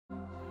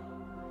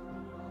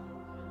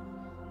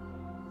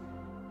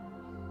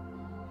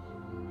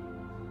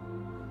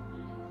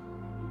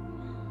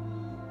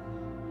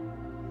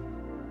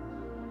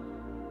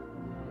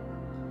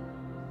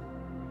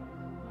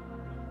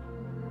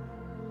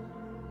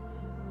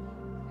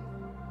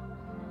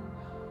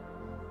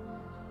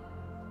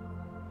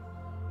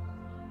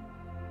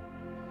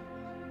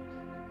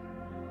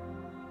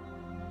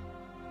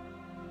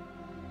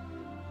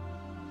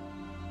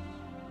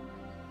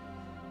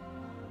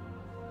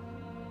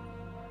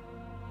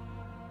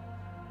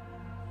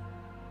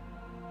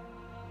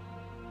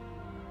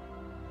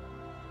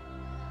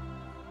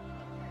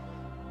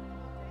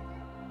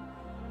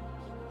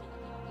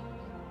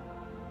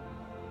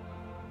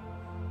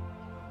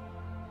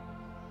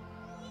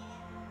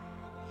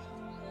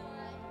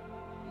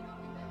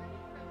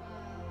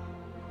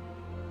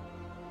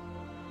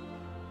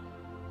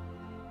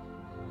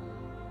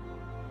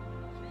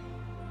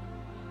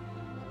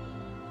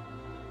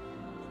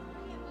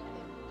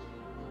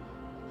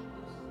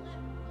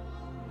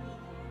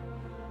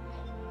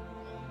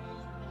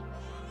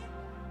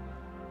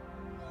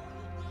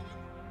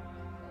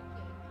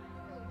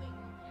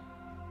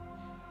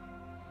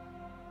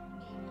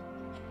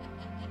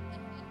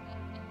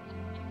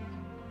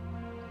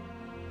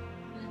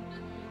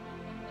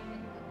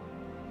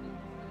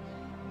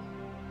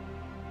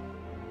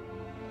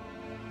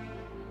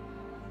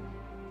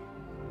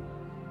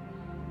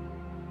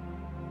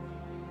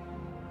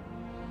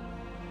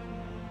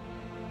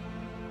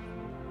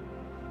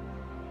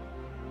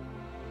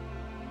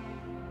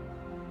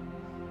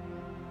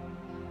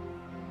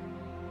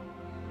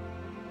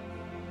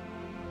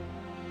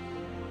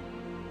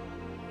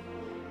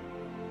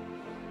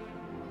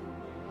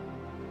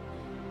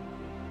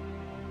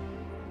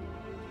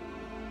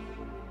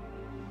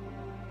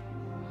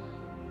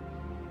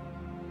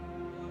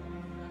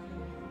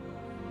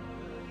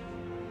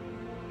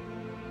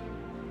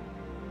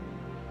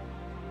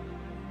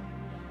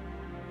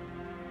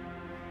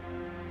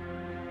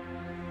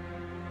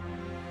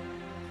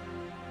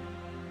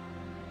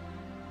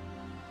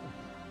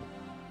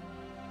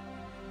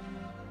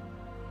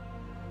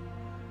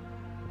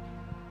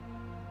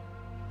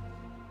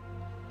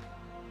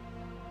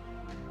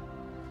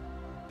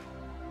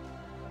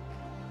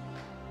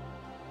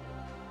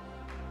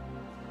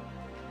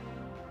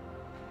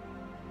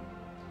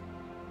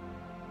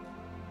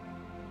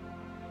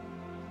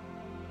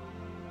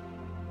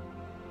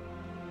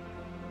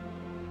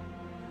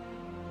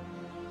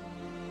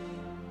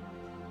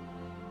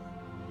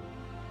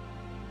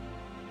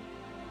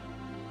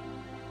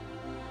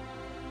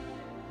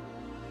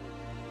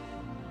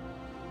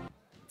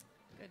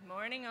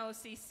morning,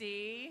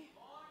 OCC.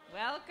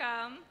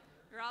 Welcome.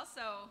 You're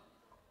also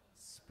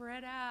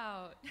spread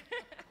out.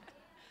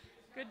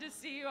 Good to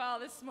see you all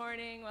this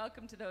morning.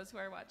 Welcome to those who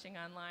are watching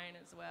online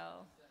as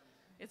well.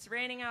 It's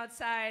raining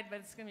outside,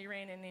 but it's going to be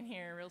raining in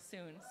here real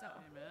soon. So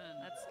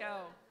Amen. Let's go.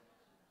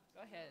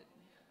 Go ahead.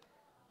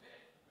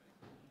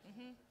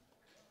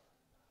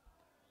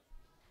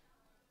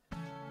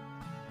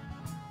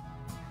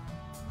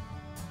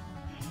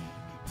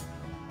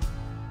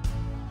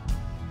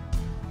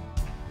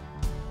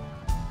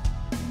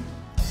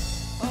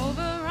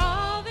 Over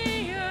all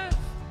the earth,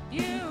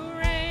 you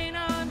reign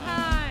on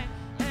high.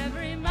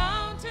 Every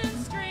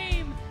mountain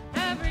stream,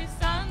 every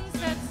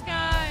sunset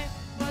sky.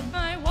 But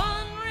my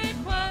one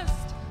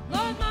request,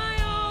 Lord, my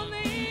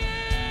only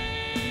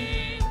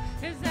aim,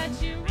 is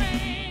that you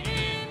reign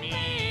in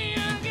me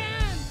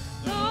again.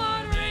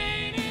 Lord,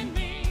 reign in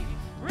me,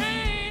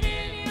 reign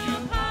in your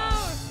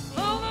power.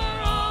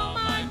 Over all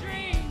my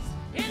dreams,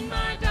 in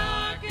my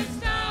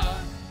darkest hour,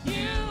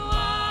 you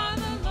are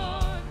the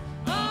Lord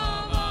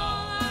of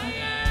all I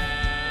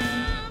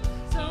am.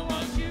 So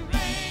won't you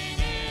reign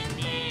in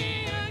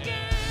me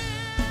again?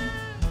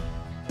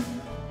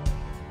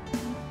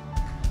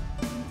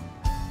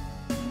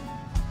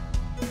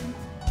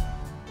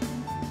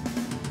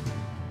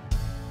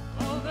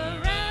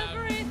 Over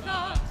every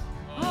thought,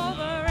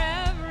 over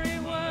every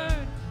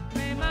word,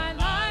 may my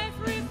life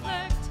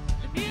reflect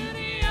the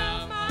beauty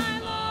of my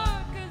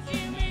Lord, 'cause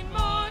you mean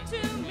more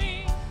to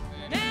me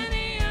than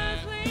any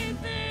earthly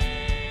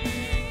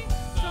thing.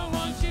 So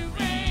won't you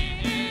reign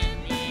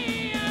in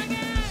me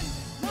again?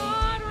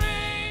 Lord,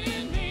 reign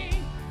in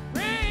me,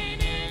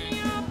 reign in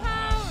your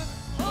power.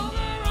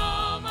 Over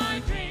all my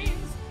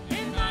dreams,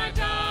 in my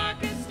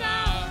darkest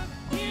hour,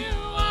 you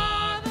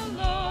are the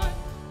Lord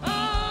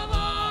of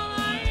all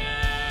I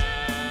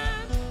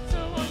am. So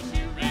won't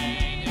you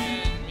reign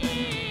in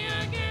me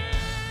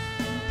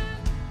again?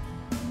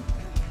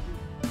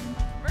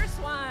 Verse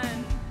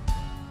 1.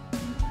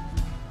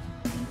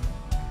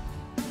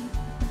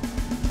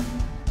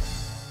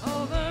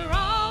 Over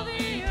all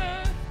the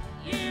earth,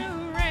 you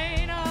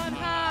reign on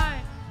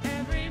high.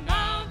 Every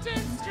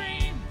mountain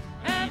stream,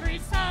 every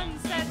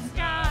sunset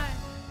sky.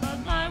 But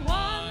my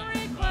one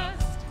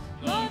request,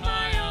 Lord,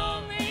 my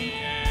only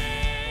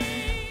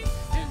aim,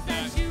 is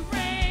that you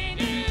reign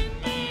in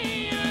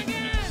me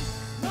again.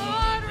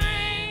 Lord,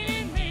 reign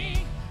in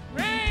me,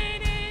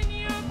 reign in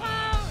your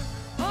power.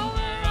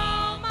 Over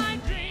all my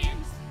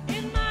dreams,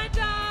 in my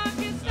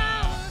darkest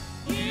hour,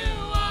 you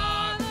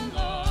are the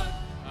Lord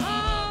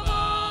of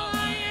all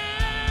I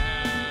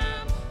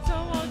am. So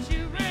won't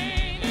you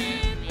reign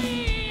in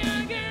me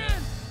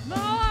again?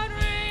 Lord,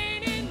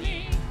 reign in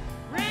me,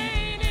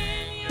 reign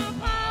in your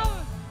power.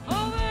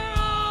 Over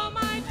all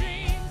my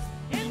dreams,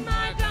 in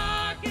my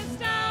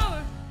darkest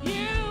hour,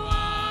 you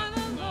are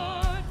the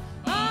Lord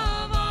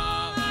of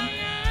all I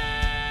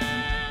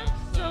am.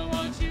 So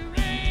won't you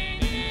reign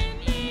in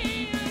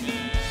me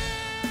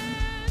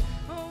again?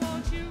 Oh,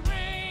 won't you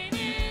reign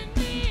in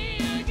me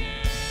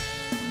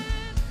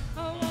again?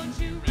 Oh, won't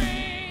you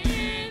reign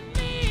in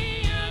me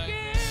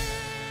again?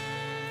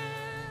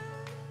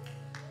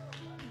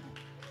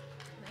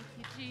 Thank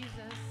you,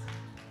 Jesus.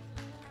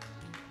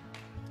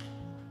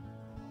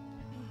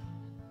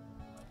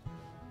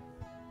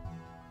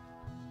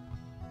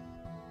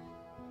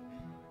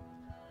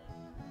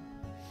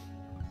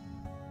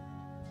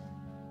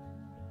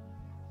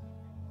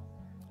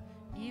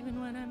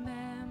 Even when I'm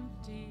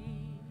empty,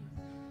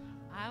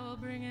 I will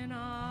bring an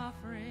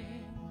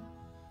offering.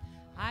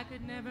 I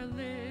could never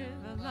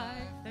live a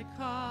life that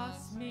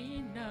costs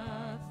me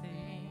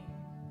nothing.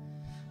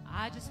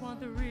 I just want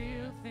the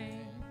real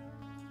thing,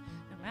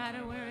 no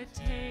matter where it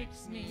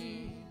takes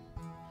me.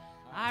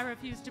 I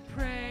refuse to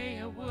pray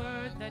a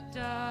word that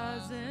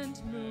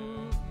doesn't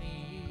move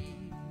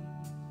me.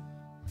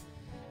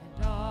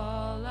 And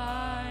all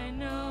I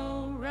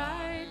know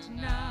right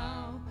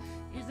now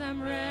is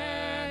I'm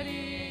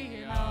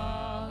ready, and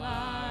all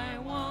I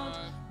want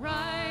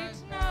right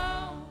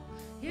now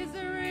is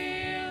the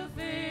real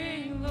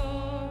thing,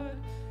 Lord.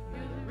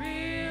 You're the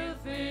real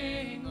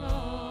thing,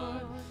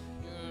 Lord.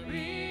 You're the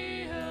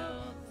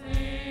real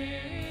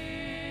thing.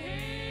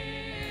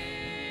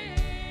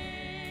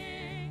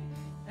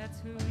 That's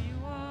who you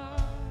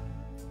are.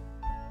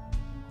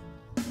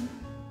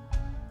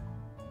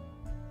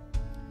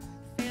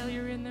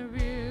 Failure in the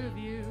rear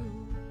view,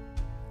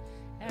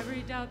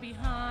 every doubt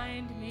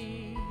behind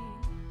me,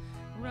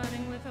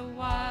 running with a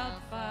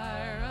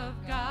wildfire of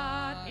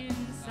God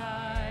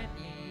inside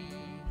me.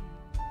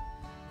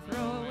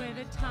 Throw away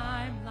the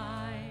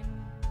timeline,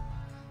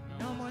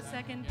 no more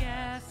second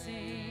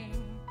guessing.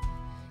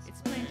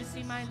 It's plain to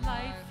see my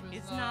life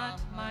is not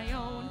my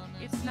own,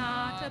 it's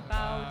not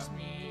about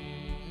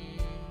me.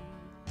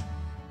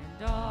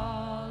 And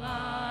all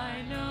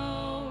I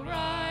know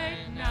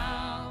right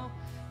now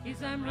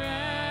is I'm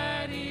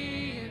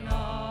ready, and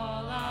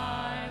all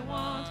I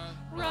want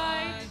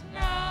right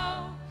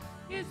now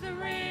is the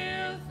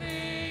real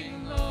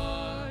thing,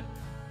 Lord.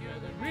 You're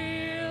the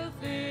real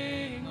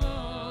thing,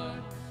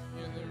 Lord.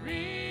 You're the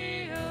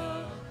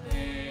real thing.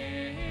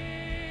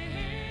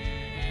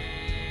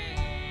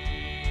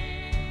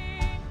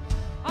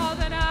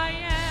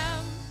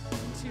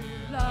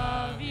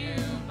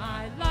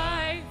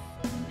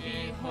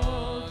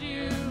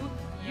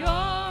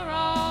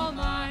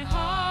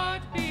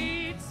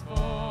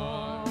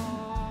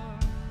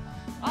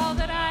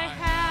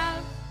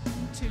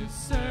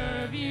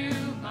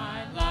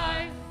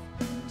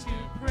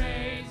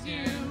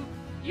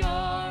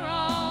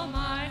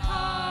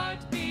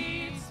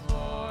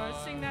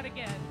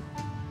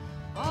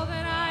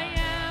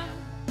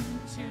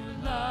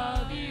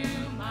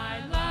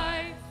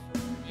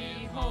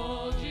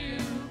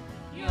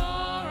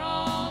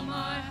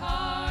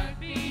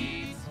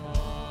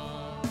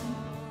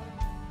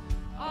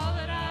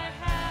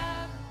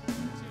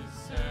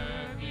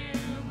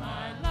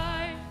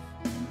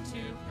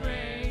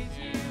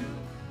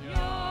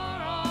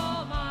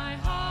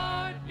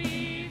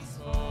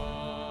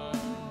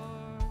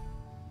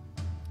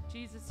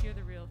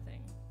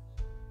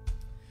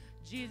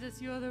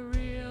 Jesus, you're the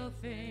real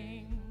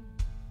thing.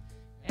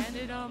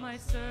 Ended all my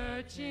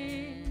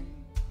searching.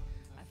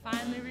 I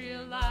finally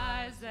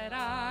realized that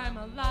I'm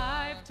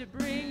alive to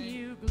bring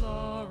you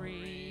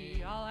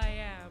glory. All I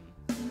am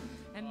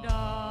and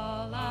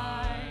all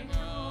I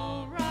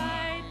know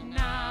right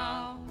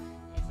now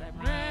is I'm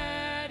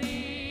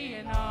ready,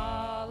 and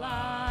all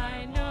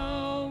I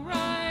know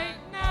right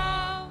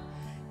now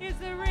is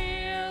the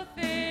real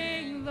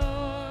thing,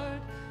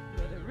 Lord.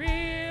 You're the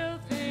real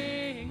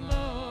thing,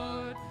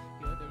 Lord.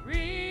 You're the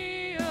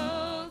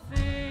real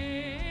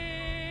thing.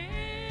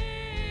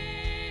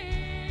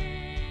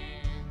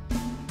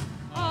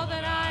 All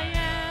that I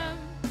am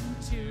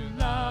to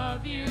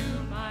love you,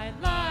 my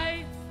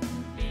life,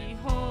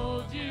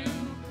 behold you.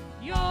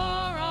 You're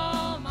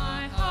all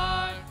my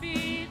heart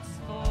beats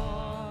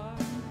for.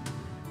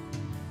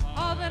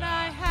 All that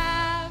I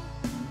have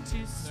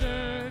to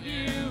serve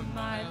you,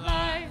 my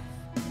life,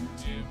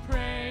 to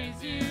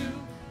praise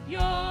you.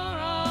 You're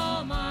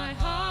all my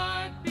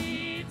heart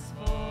beats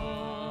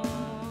for.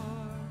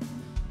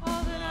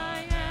 All that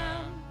I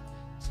am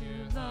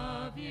to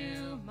love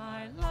you,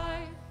 my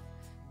life,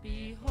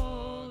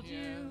 behold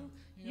you.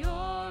 You're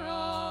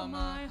all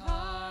my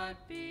heart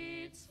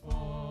beats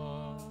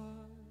for.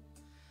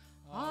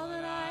 All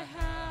that I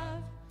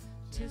have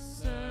to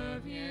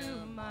serve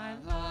you, my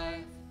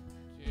life,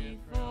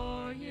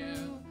 before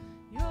you.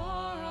 You're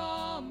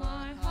all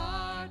my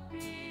heart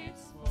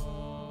beats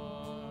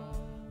for.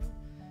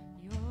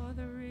 You're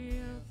the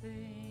real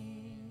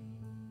thing.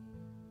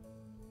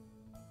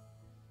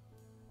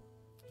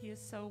 He is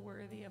so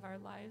worthy of our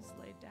lives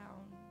laid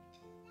down.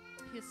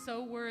 He is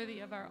so worthy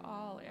of our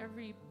all,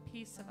 every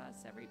piece of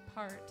us, every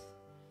part.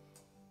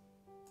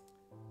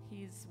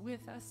 He's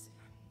with us.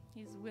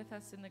 He's with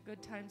us in the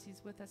good times.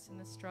 He's with us in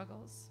the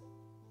struggles.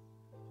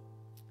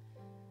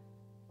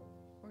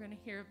 We're going to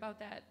hear about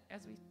that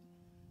as we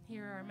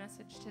hear our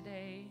message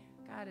today.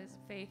 God is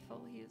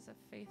faithful. He is a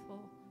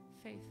faithful,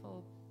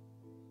 faithful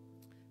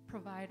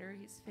provider.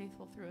 He's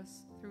faithful through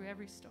us, through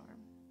every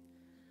storm.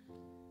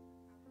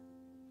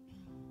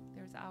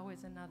 There's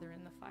always another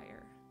in the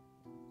fire.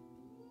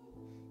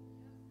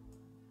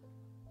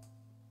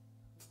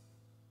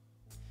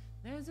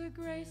 There's a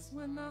grace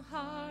when the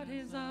heart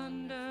is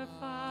under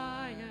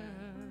fire.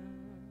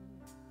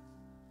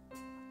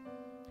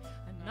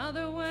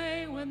 Another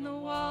way when the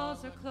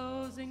walls are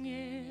closing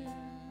in.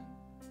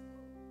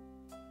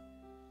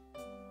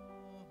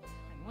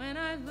 And when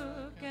I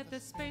look at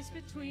the space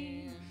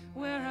between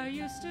where I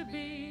used to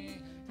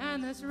be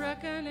and this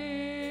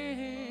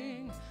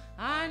reckoning,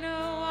 I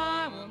know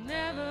I will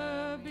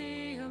never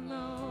be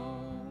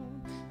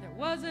alone. There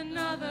was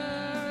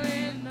another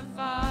in the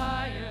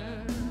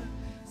fire,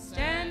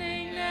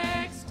 standing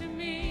next to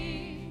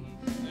me.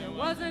 There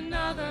was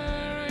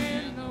another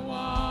in the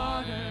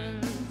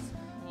waters,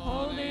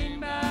 holding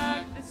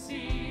back the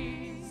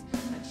seas.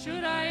 And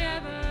should I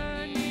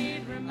ever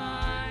need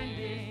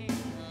reminding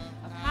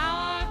of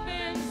how I've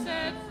been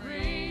set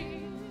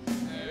free,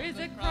 there is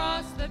a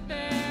cross that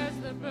bears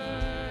the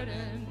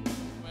burden,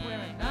 where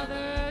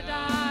another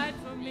died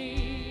for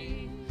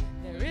me.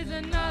 There is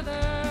another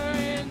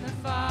in the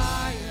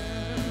fire.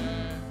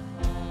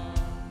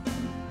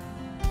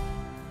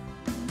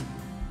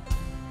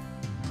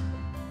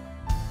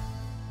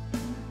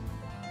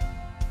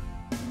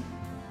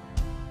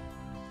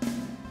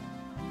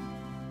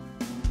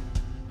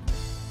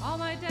 All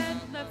my dead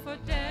left for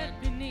dead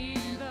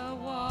beneath the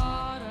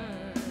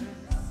waters.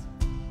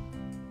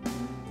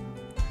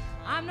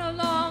 I'm no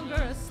longer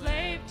a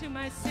slave to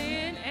my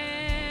sin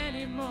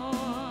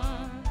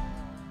anymore.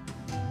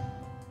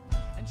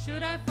 And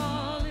should I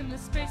fall in the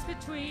space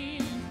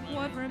between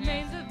what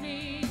remains of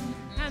me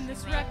and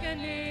this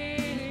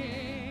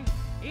reckoning,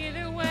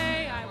 either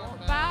way I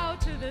won't bow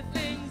to the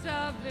things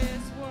of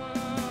this world.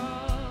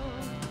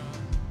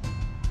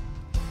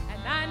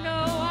 And I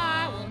know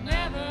I will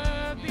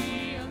never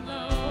be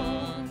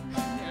alone.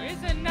 There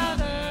is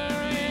another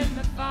in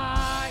the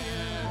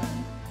fire,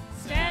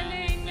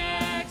 standing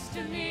next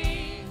to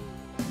me.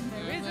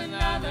 There is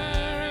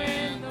another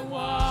in the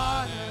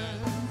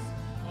waters,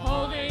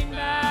 holding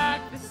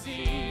back the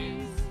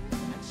seas.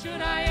 And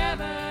should I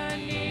ever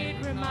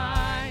need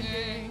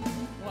reminding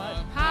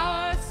what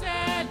power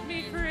set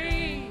me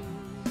free,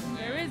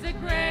 there is a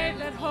grave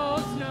that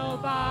holds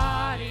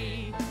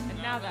nobody,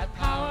 and now that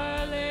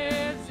power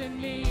lives in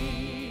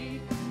me.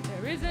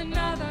 There is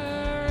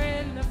another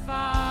in the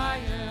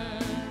fire.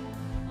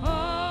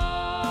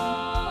 Oh,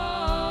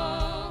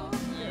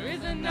 there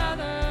is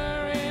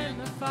another in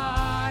the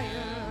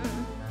fire.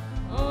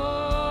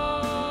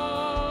 Oh,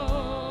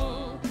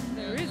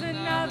 there is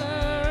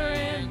another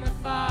in the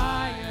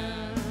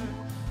fire.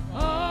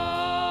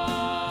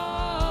 Oh,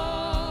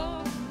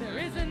 there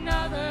is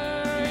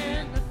another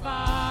in the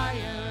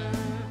fire.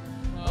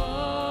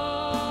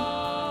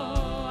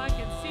 Oh, I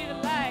can see the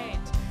light.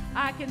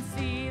 I can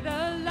see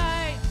the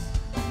light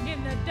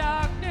in the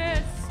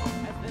darkness.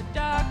 As the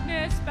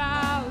darkness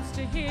bows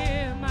to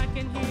him, I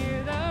can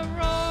hear the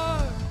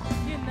roar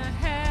in the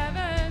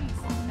heavens.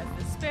 As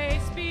the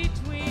space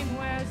between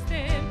wears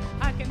thin,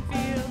 I can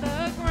feel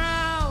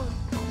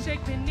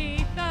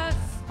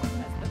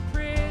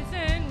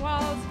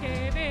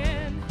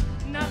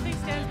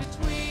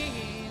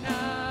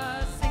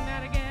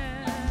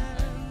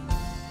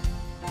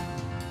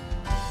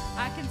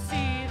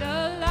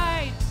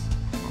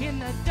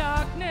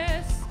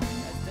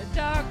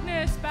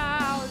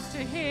bows to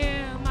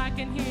him. I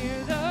can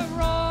hear the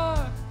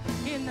roar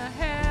in the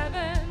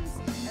heavens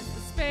as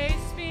the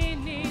space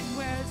beneath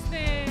wears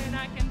thin.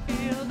 I can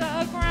feel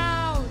the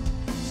ground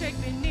shake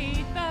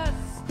beneath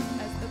us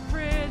as the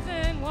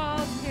prison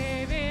walls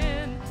cave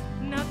in.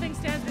 Nothing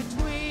stands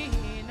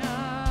between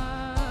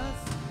us.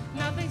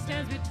 Nothing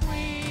stands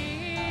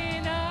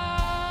between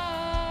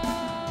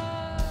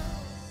us.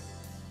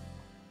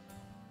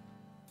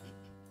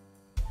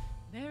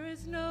 There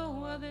is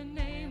no other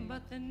name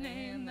but the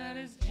name that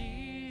is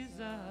Jesus.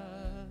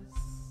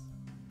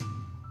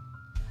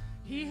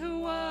 He who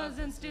was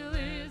and still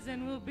is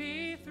and will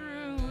be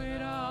through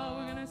it all.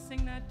 We're going to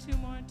sing that 2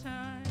 more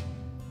times.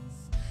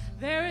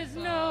 There is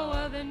no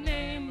other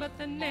name but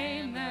the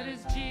name that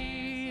is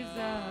Jesus.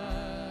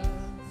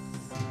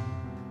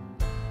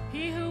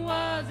 He who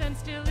was and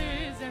still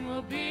is and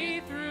will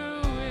be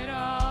through it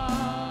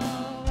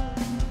all.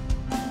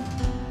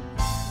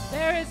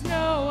 There is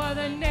no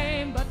other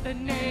name but the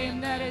name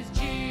that is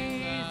Jesus.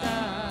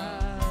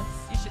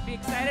 You should be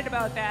excited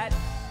about that.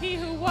 He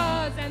who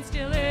was and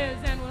still is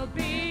and will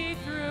be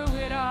through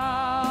it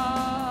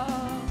all.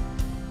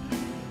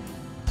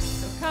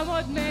 So come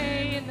what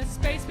may in the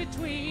space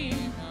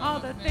between all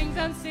the things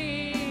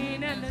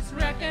unseen and this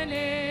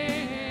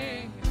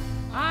reckoning,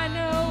 I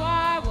know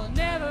I will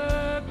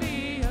never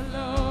be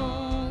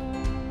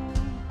alone.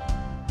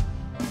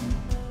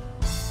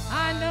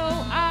 I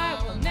know I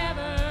will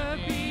never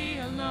be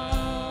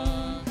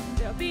alone.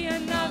 There'll be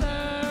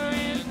another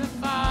in the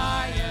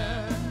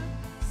fire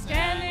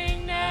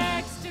standing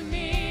next to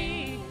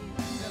me.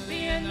 There'll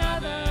be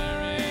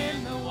another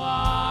in the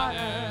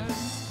waters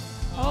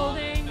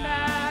holding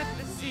back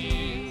the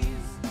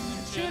seas.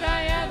 And should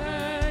I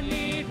ever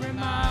need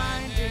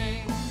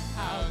reminding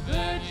how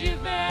good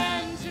you've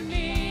been to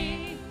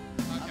me,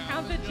 I'll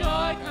count the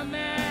joy come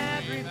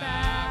every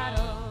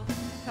battle,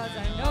 'cause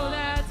I know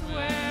that's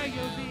where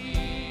you'll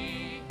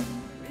be.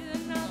 There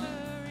is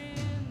another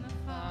in the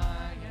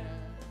fire.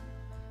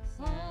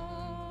 Oh,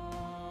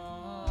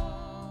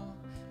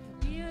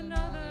 there'll be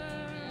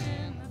another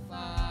in the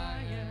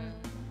fire.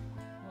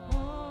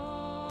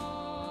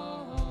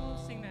 Oh,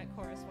 sing that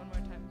chorus one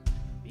more time.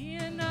 Be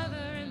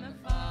another in the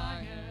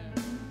fire,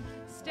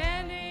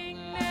 standing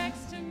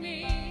next to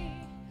me.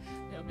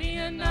 There'll be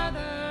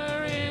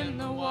another in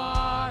the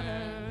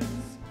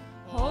waters,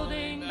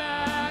 holding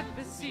back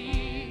the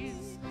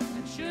seas.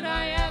 And should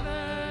I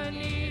ever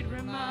need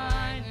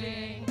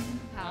reminding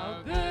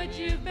how good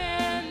you've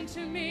been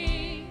to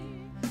me,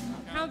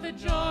 I'll count the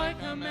joy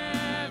come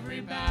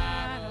every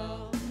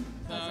battle,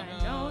 'cause I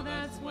know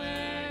that's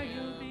where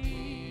you'll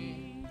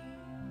be.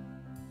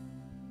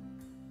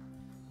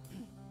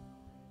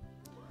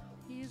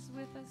 He's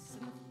with us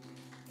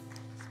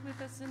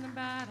in the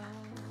battles.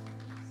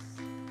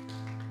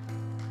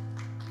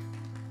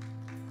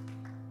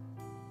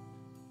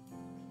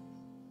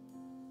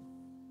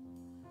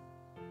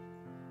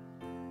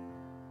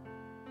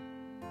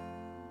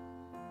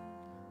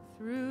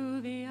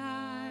 Through the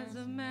eyes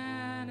of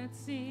man, it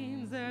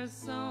seems there's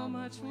so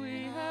much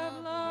we have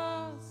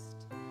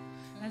lost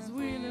as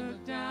we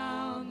look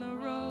down the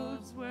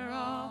roads where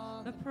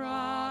all the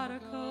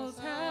prodigals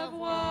have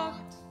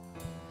walked.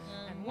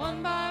 And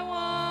one by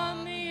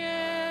one, the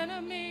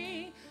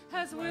enemy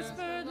has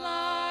whispered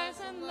lies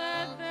and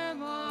led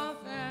them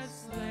off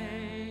as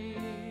slaves.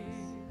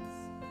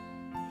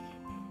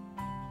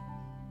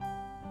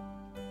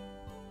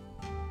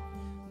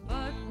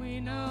 But we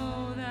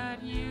know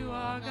that you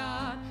are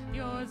God,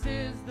 yours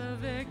is the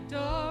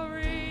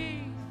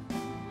victory.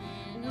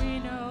 We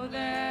know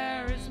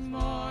there is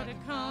more to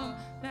come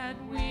that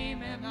we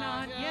have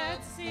not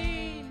yet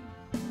seen.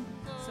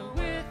 So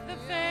with the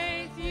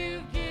faith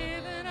you've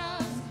given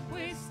us,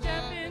 we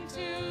step into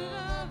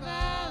the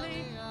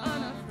valley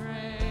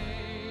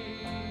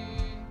unafraid.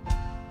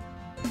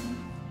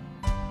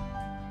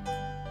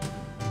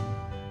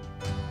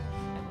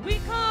 And we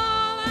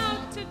call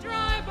out to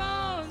dry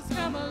bones,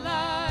 come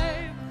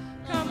alive,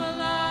 come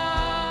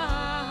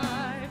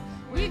alive.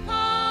 We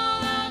call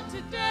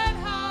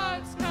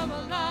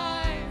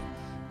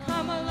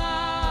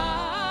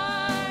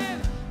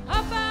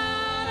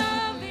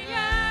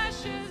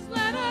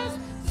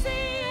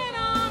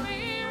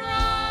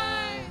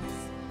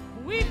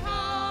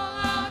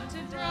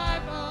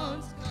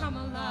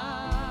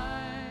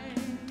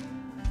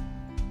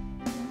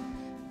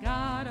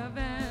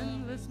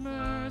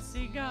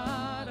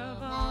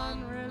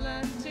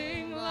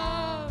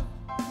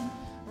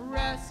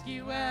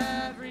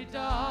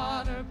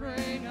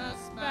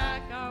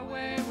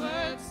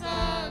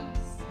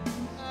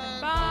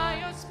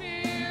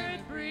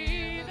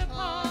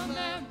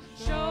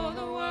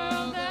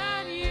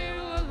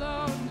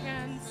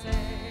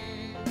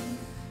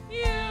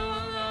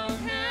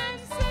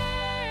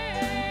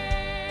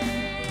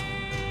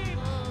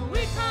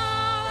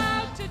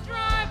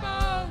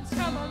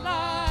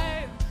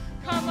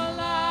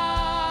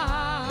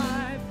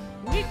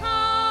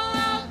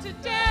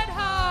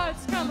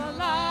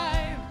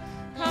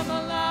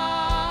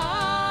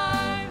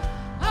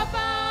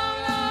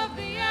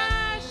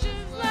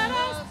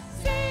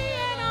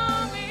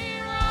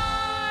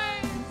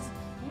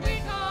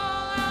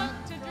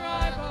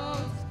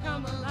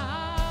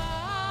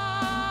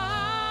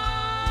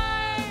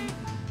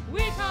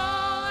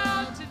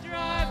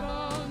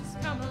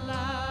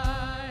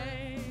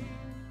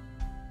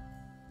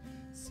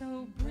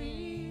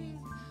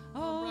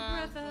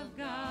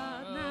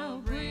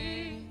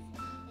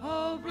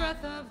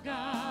breath of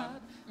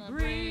God,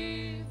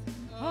 breathe.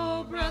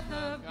 Oh, breath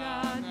of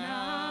God,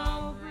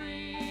 now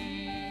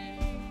breathe.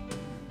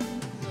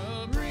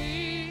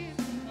 Breathe.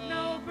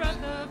 No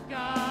breath of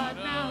God,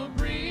 now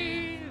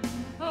breathe.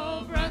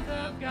 Oh, breath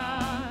of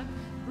God,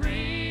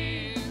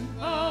 breathe.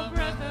 Oh,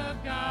 breath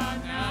of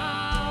God,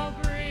 now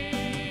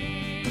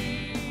breathe.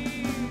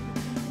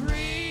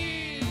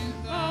 Breathe.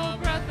 Oh,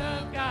 breath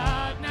of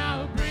God,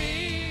 now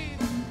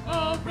breathe.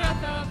 Oh,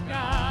 breath of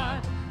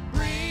God,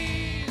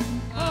 breathe.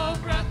 Oh,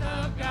 breath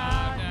of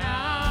God,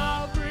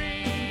 now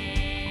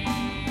breathe.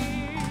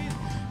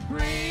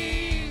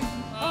 Breathe.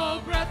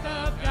 Oh, breath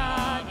of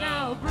God,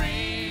 now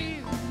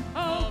breathe.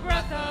 Oh,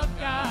 breath of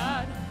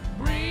God,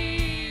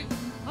 breathe.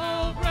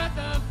 Oh, breath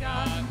of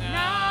God,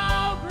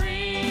 now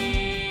breathe.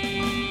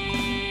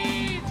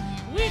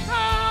 We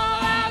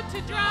call out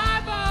to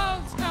dry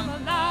bones, come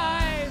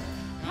alive,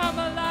 come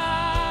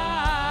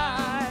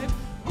alive.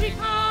 We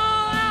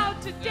call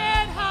out to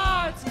dead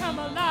hearts, come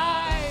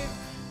alive,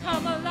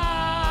 come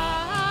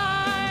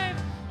alive.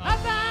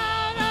 Up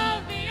out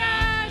of the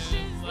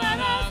ashes, let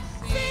us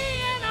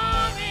see an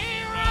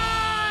army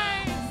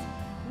rise.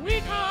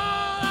 We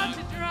call out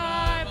to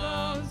dry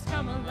bones,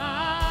 come alive.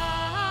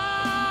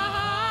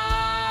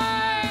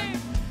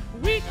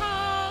 We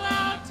call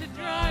out to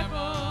dry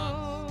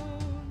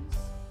bones,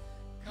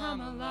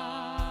 come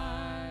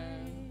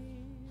alive.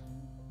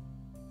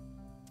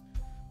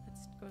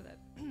 Let's go to that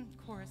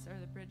chorus or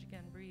the bridge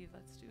again. Breathe.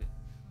 Let's do it.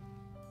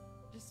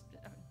 Just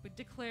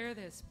declare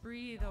this.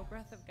 Breathe, oh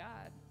breath of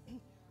God.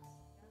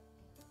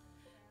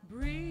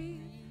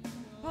 Breathe,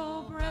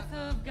 oh breath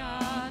of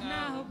God,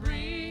 now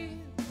breathe.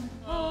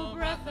 Oh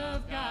breath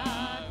of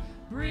God,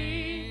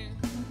 breathe.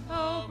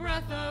 Oh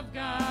breath of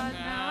God,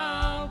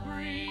 now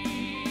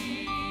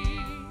breathe.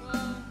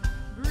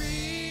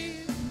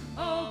 Breathe,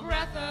 oh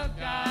breath of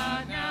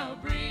God, now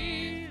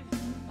breathe.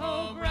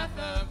 Oh breath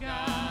of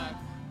God,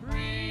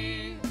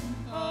 breathe.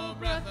 Oh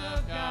breath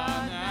of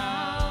God,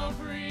 now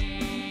breathe.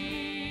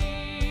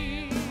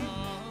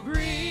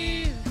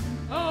 Breathe,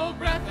 oh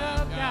breath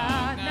of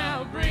God,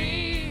 now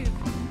breathe.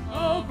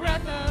 Oh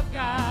breath of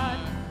God,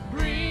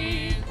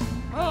 breathe.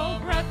 Oh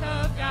breath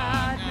of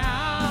God,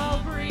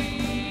 now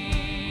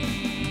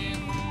breathe.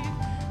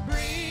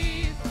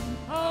 Breathe,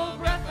 oh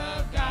breath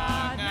of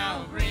God,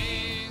 now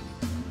breathe.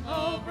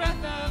 Oh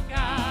breath of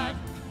God,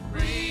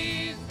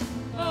 breathe.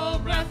 Oh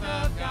breath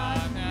of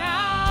God,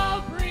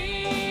 now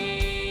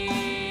breathe.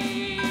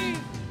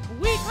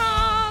 We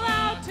call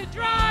out to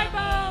dry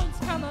bones,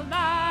 come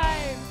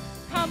alive,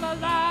 come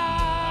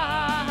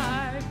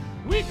alive.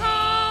 We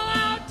call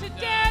out to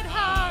dead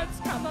hearts,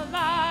 come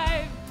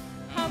alive,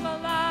 come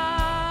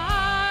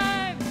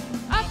alive.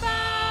 Up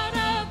out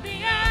of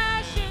the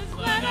ashes,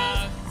 let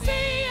us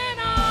see an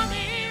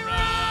army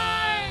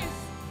rise.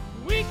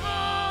 We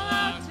call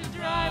out to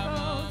dry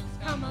bones,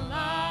 come alive.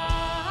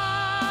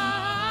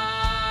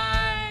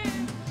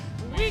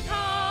 We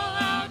call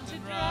out to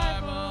dry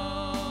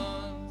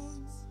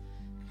bones,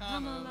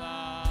 come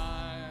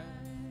alive.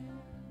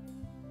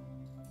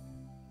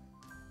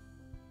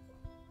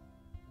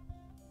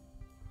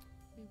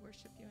 We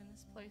worship you in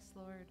this place,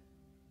 Lord.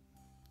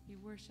 We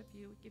worship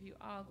you. We give you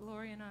all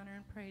glory and honor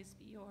and praise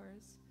be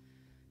yours.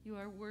 You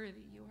are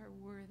worthy. You are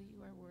worthy.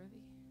 You are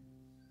worthy.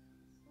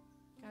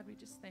 God, we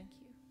just thank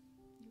you.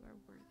 You are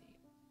worthy.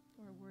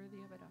 You are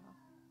worthy of it all.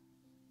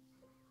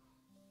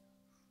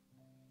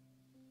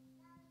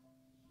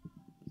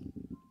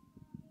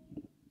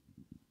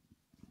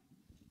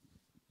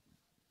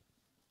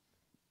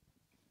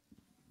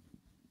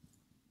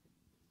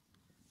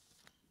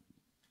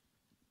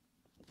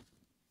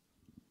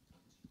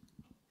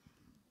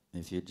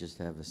 If you'd just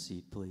have a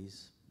seat,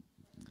 please.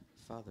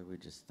 Father, we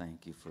just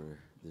thank you for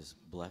this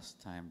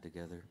blessed time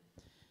together.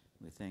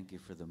 We thank you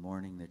for the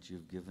morning that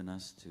you've given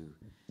us to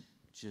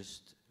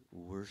just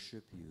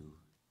worship you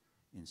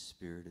in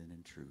spirit and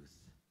in truth.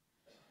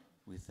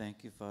 We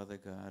thank you, Father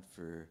God,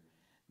 for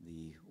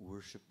the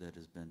worship that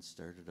has been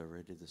started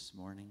already this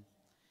morning,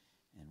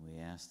 and we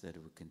ask that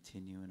it would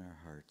continue in our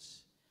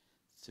hearts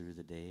through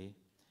the day.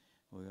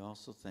 We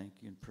also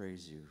thank you and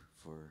praise you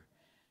for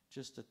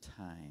just a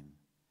time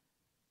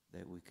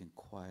that we can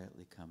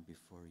quietly come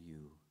before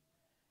you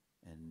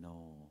and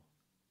know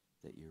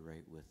that you're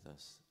right with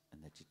us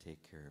and that you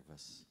take care of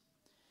us.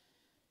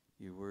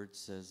 Your word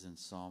says in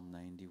Psalm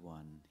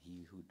 91,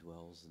 he who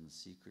dwells in the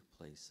secret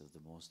place of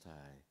the Most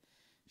High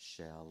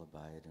shall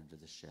abide under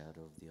the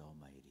shadow of the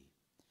Almighty.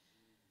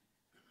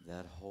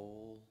 That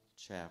whole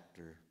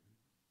chapter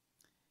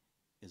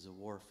is a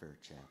warfare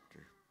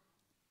chapter.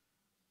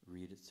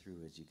 Read it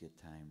through as you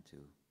get time to,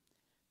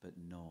 but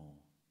know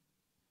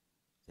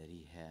that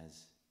he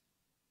has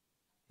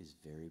his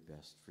very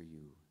best for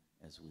you,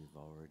 as we've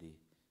already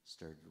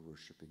started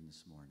worshiping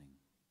this morning.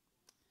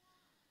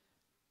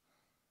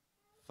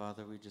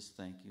 Father, we just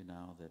thank you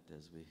now that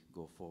as we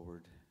go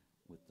forward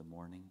with the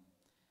morning,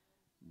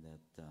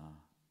 that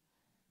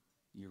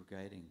you're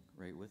guiding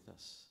right with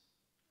us,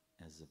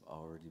 as have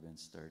already been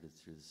started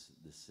through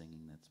this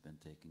singing that's been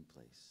taking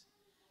place.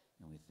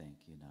 And we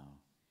thank you now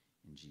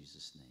in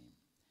Jesus' name.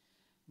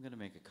 I'm going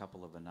to make a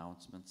couple of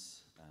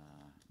announcements,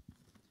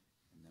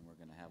 and then we're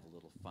going to have a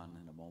little fun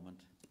in a moment.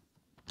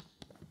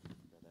 But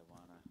I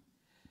want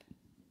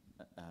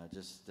to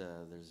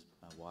there's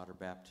a water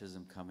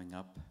baptism coming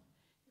up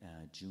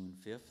June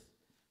 5th.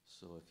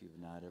 So if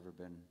you've not ever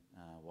been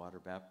water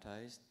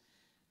baptized,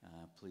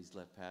 please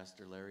let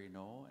Pastor Larry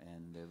know,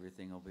 and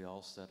everything will be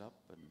all set up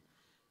and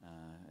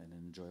an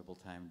enjoyable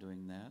time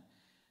doing that.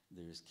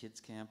 There's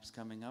kids camps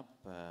coming up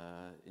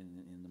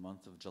in the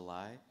month of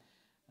July.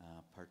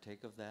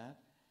 Partake of that.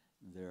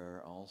 There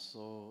are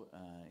also,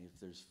 if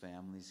there's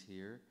families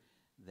here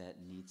that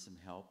need some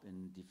help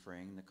in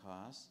defraying the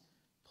costs,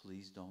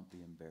 please don't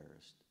be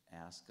embarrassed.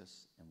 Ask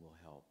us and we'll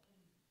help.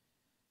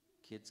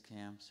 Kids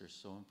camps are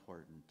so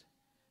important.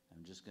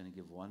 I'm just going to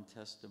give one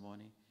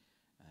testimony.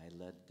 I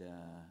led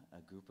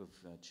a group of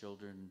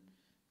children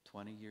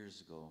 20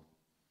 years ago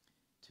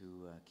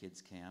to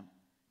kids camp.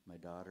 My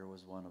daughter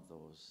was one of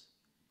those.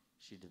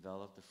 She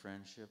developed a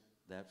friendship.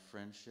 That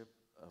friendship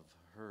of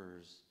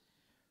hers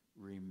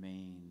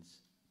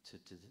remains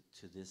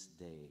to this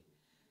day.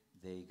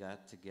 They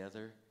got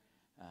together,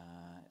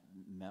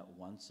 met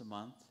once a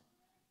month.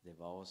 They've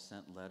always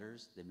sent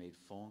letters. They made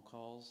phone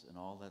calls and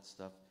all that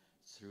stuff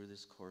through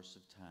this course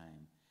of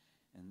time.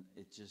 And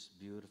it's just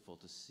beautiful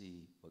to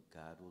see what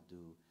God will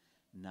do,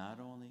 not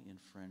only in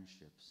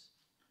friendships,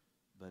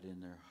 but in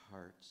their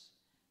hearts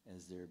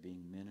as they're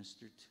being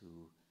ministered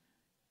to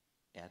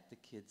at the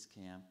kids'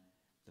 camp,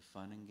 the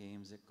fun and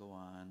games that go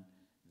on,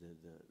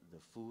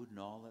 the food and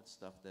all that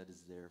stuff that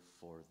is there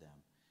for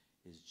them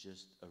is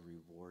just a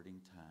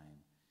rewarding time.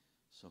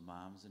 So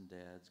moms and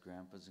dads,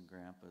 grandpas and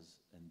grandpas,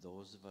 and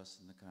those of us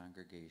in the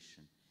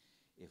congregation,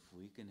 if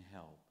we can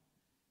help,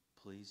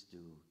 please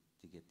do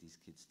to get these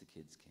kids to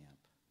kids camp.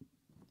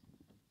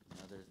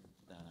 Another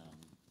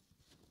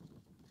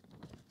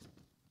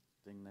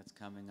thing that's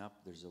coming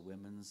up, there's a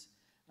women's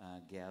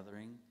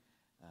gathering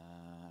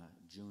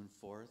June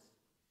 4th.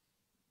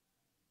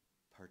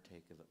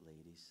 Partake of it,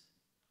 ladies.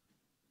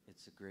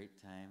 It's a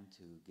great time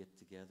to get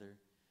together,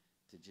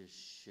 to just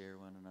share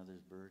one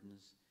another's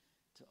burdens,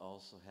 to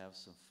also have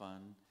some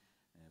fun.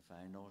 And if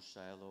I know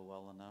Shiloh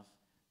well enough,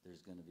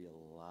 there's going to be a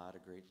lot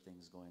of great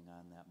things going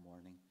on that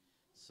morning.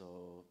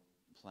 So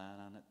plan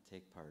on it,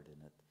 take part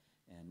in it,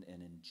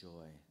 and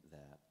enjoy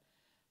that.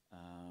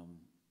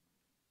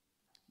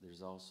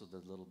 There's also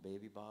the little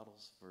baby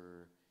bottles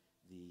for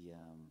the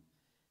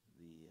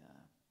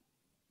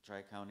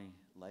Tri-County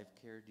Life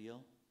Care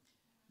deal.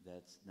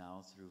 That's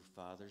now through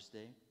Father's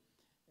Day,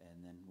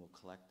 and then we'll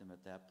collect them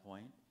at that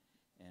point.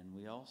 And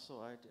we also,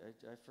 I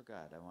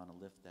forgot, I want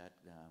to lift that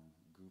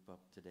group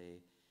up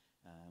today.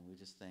 We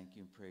just thank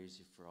you and praise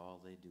you for all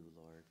they do,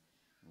 Lord.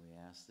 And we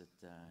ask that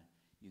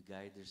you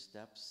guide their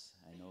steps.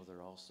 I know they're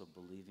also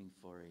believing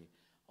for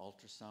a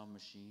ultrasound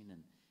machine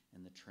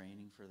and the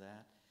training for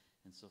that.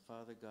 And so,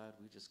 Father God,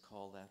 we just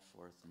call that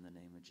forth in the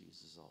name of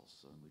Jesus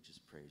also, and we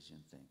just praise you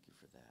and thank you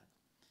for that.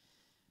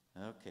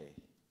 Okay,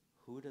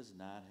 who does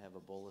not have a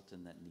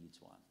bulletin that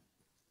needs one?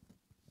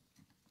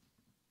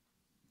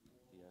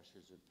 The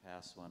ushers would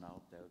pass one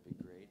out. That would be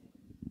great.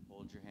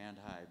 Hold your hand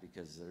high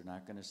because they're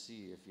not going to see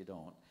you if you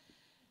don't.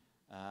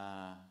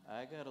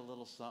 I got a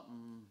little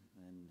something,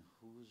 and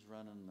who's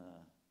running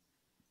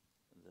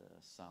the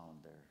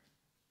sound there?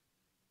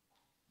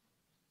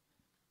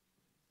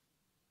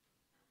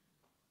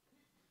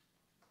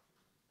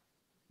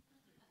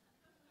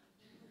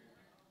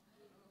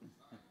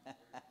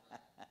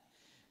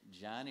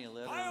 Johnny,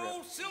 let her Kyle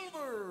rip.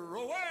 Silver,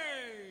 away!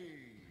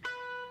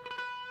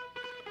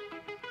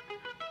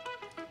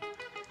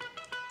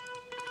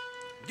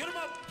 Get him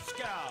up,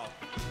 Scout!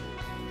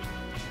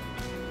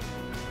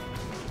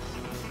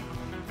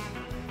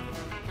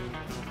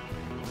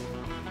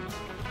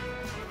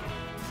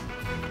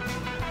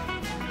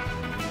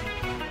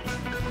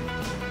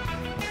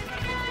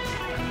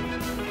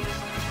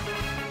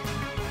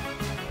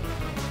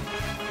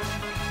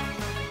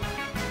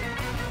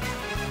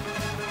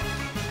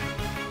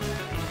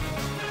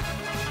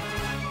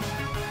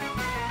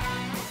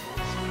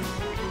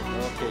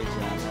 Okay,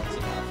 John, that's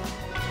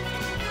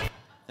enough.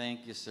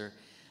 Thank you, sir.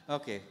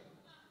 Okay,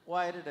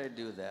 why did I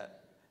do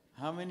that?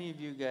 How many of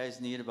you guys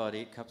need about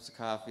 8 cups of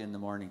coffee in the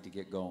morning to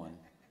get going?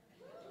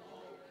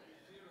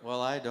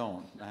 Well, I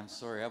don't. I'm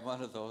sorry. I'm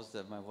one of those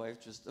that my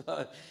wife just,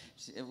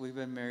 we've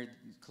been married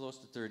close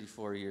to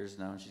 34 years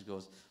now, and she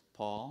goes,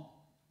 Paul,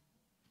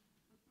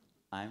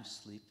 I'm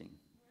sleeping.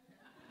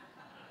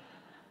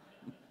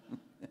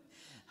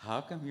 How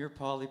come you're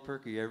Polly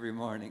Perky every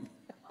morning?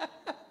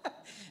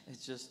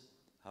 It's just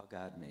how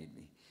God made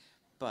me.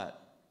 But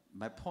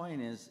my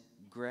point is,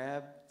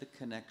 grab the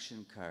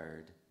connection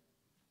card.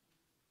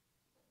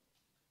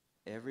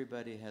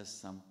 Everybody has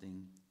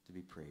something to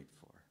be prayed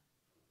for.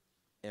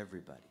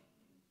 Everybody.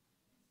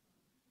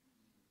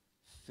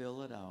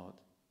 Fill it out.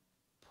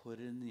 Put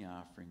it in the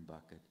offering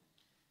bucket.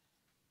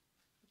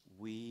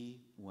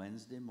 We,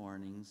 Wednesday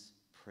mornings,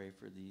 pray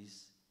for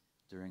these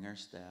during our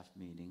staff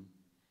meeting.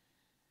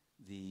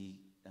 The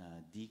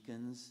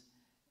deacons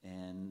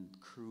and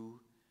crew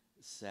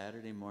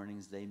Saturday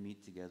mornings, they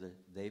meet together.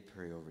 They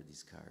pray over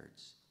these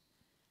cards.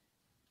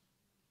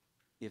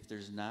 If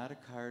there's not a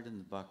card in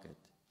the bucket,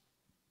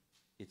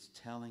 it's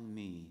telling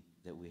me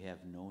that we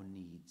have no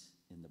needs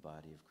in the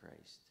body of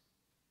Christ.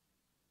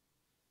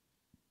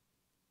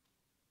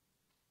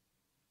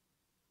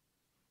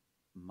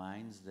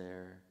 Mine's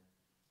there.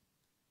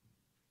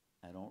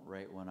 I don't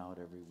write one out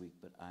every week,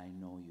 but I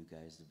know you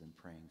guys have been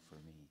praying for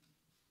me.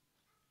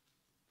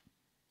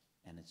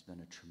 And it's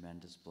been a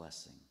tremendous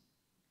blessing.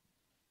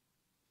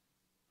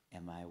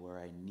 Am I where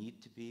I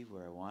need to be,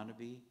 where I want to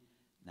be?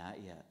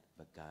 Not yet,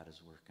 but God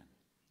is working.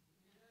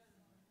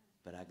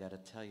 But I got to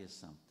tell you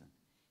something.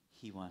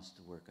 He wants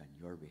to work on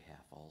your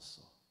behalf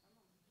also.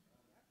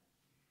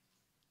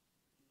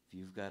 If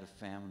you've got a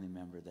family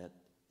member that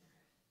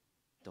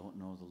don't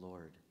know the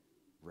Lord,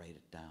 write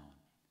it down.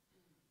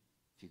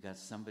 If you've got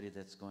somebody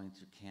that's going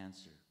through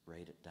cancer,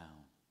 write it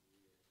down.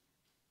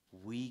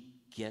 We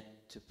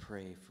get to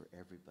pray for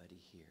everybody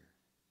here.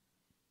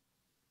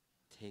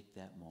 Take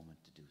that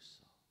moment to do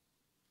so.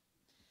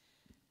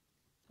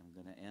 I'm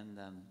going to end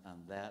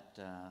on that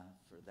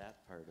for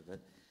that part of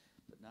it.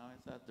 But now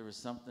I thought there was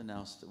something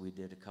else that we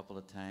did a couple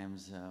of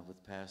times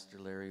with Pastor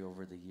Larry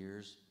over the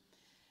years.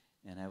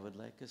 And I would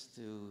like us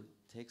to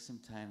take some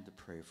time to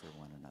pray for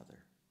one another.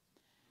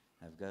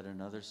 I've got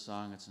another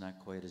song. It's not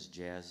quite as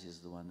jazzy as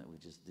the one that we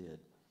just did.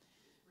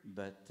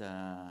 But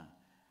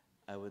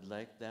I would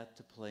like that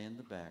to play in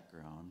the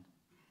background.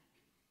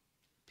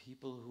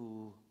 People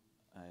who,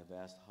 I've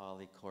asked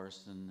Holly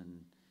Corson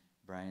and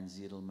Brian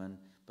Ziedelman,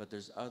 but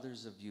there's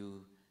others of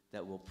you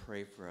that will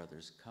pray for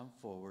others. Come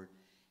forward,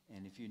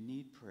 and if you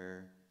need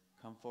prayer,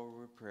 come forward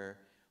with prayer.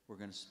 We're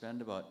going to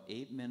spend about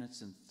 8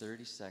 minutes and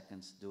 30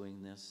 seconds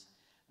doing this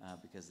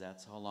because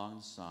that's how long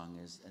the song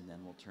is, and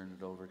then we'll turn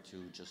it over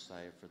to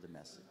Josiah for the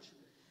message.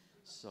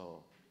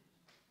 So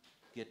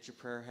get your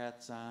prayer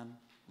hats on.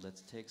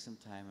 Let's take some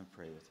time and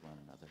pray with one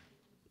another.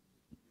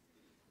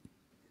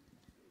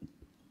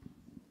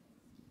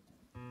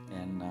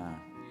 And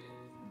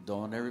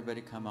don't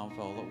everybody come out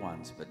all at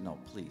once, but no,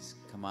 please,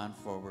 come on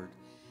forward.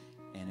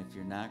 And if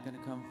you're not going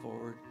to come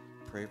forward,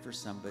 pray for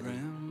somebody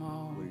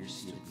where you're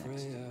seated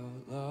next to.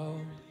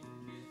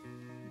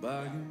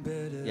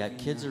 Yeah,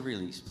 kids are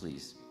released,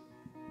 please.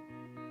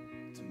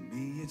 To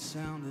me it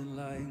sounded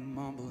like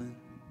mumbling,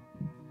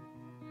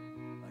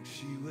 like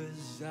she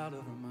was out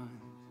of her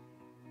mind.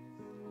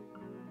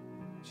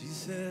 She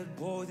said,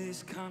 boy,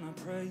 this kind of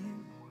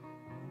praying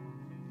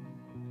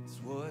is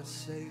what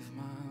saved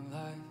my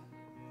life.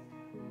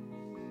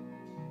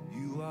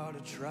 You ought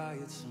to try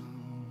it sometime.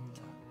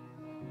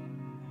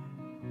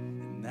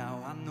 And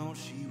now I know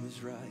she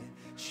was right.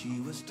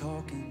 She was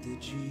talking to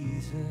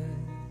Jesus.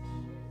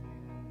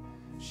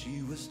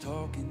 She was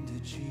talking to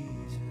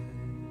Jesus.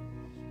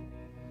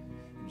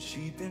 And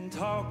she'd been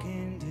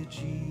talking to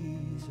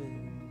Jesus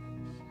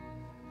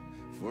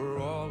for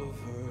all of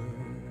her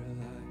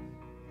life.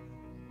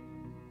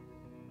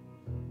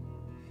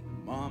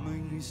 Mama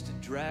used to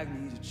drag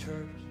me to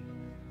church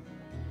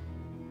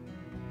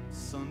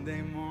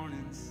Sunday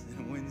mornings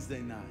and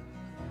Wednesday night.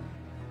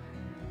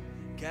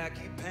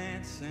 Khaki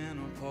pants and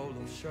a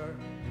polo shirt.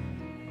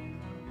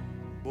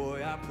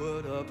 Boy, I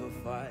put up a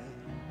fight.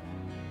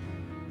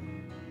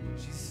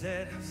 She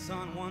said,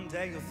 son, one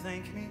day you'll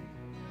thank me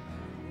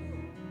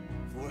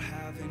for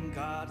having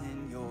God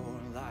in your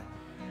life.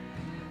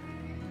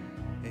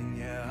 And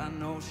yeah, I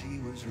know she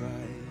was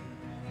right.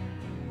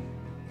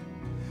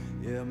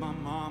 Yeah, my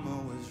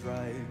mama was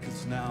right,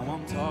 'cause now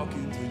I'm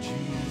talking to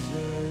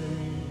Jesus.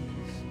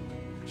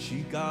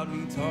 She got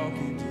me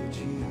talking to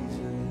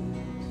Jesus.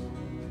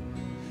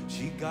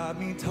 She got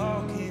me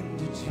talking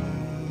to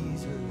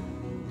Jesus.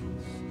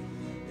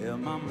 Yeah,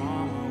 my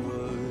mama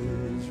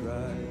was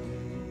right,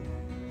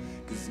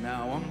 'cause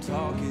now I'm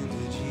talking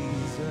to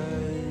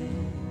Jesus.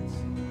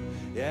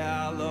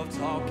 Yeah, I love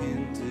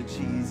talking to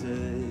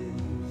Jesus.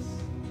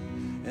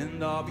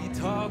 And I'll be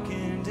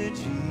talking to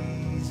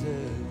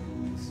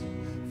Jesus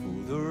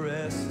for the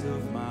rest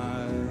of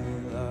my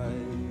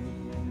life.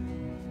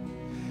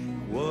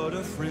 What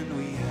a friend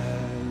we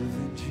have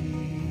in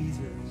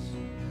Jesus.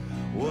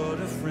 What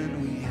a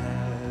friend we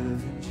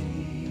have in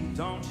Jesus.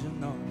 Don't you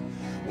know?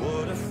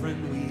 What a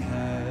friend we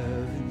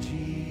have in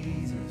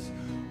Jesus.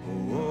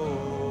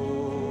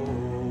 Oh,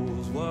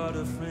 what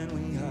a friend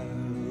we have.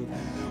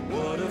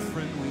 What a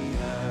friend we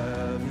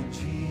have in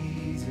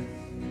Jesus.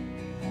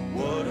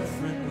 What a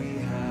friend we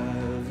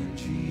have in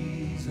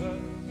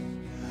Jesus.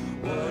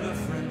 What a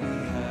friend we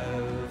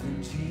have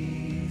in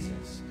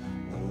Jesus.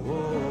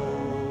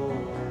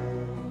 Oh,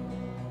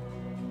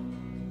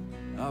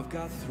 I've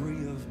got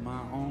 3 of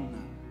my own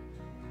now,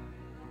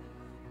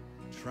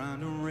 trying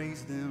to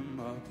raise them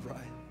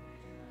upright.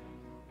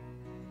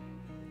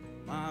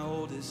 My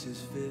oldest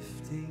is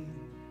 15,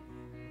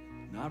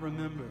 and I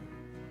remember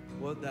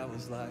what that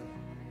was like.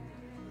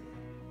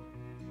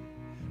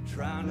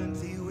 Trying to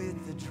deal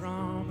with the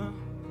trauma,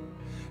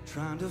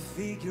 trying to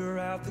figure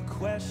out the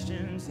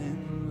questions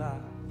in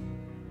life.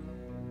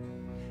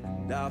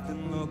 And I've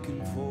been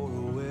looking for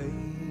a way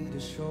to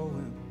show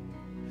him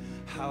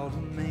how to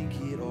make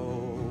it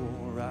all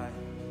right.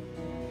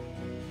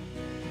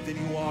 Then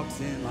he walked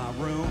in my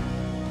room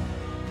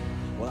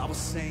while I was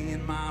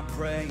saying my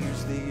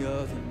prayers the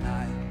other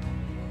night.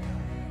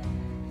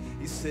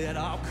 He said,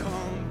 I'll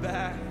come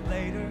back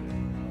later.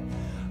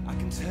 I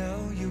can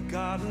tell you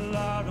got a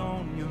lot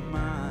on your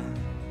mind.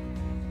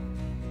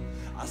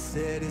 I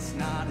said, it's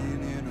not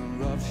an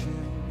interruption.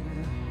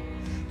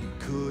 You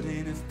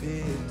couldn't have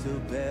picked a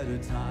better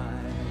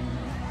time.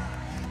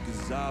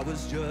 'Cause I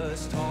was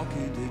just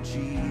talking to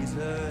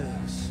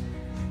Jesus.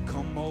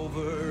 Come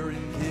over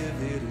and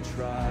give it a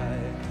try.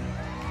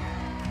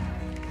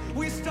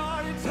 We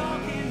started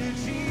talking to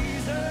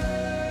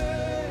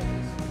Jesus.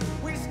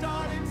 We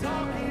started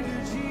talking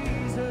to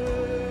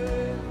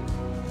Jesus.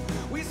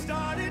 We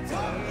started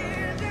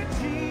talking to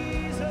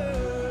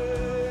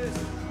Jesus.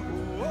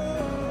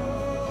 Whoa.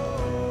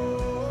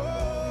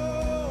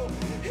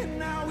 And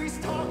now he's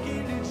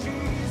talking to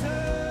Jesus.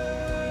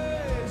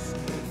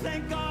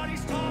 Thank God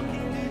he's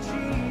talking to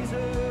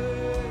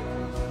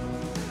Jesus.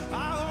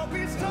 I hope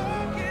he's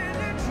talking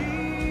to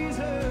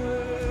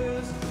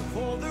Jesus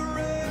for the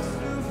rest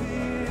of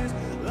his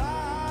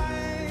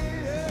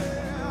life.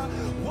 Yeah.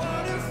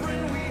 What a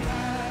friend we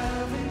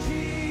have in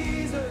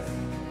Jesus.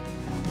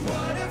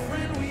 What a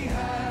friend we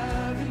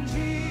have in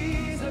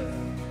Jesus.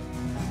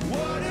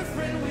 What a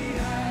friend we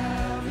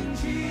have in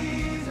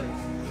Jesus.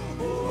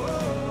 Oh,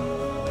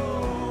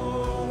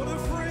 what a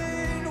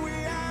friend we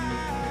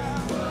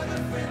have. What a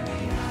friend we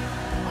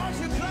have. Aren't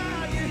you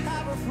glad you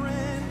have a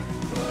friend?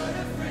 What a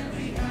friend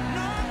we have.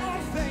 None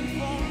more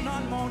faithful,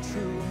 none more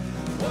true.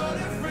 What a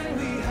friend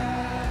we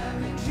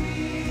have in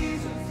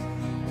Jesus.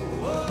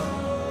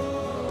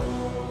 Oh,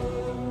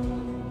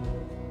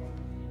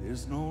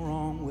 there's no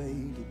wrong way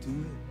to do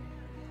it.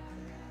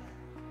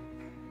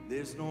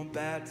 There's no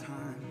bad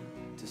time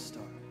to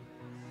start.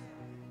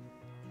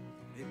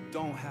 It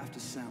don't have to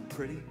sound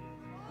pretty.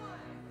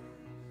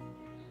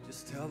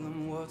 Just tell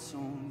them what's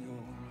on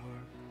your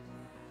heart.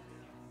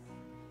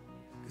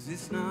 'Cause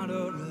it's not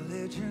a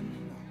religion.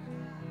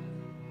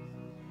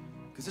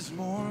 'Cause it's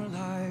more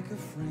like a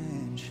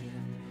friendship.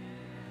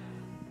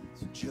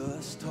 So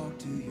just talk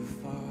to your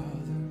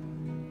Father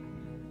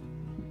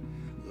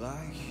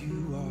like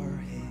you are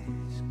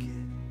his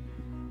kid.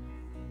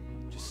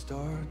 Just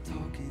start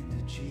talking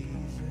to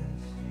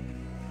Jesus.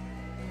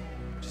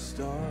 Just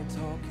start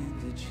talking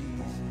to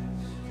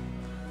Jesus.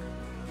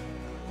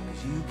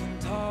 'Cause you can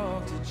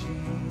talk to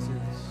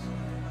Jesus,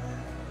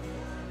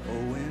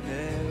 oh,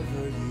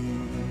 whenever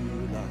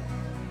you like.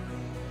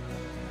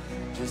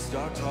 Just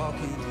start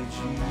talking to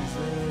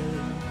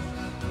Jesus.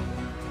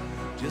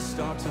 Just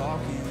start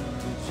talking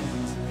to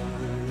Jesus.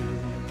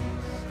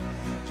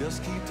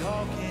 Just keep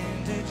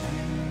talking to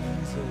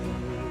Jesus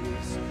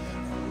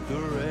for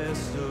the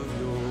rest of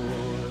your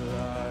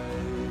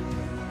life.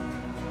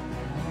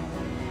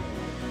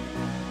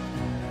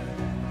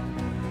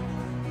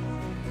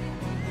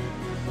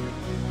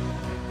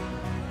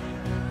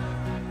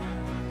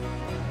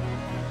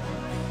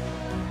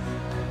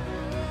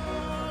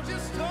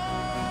 Just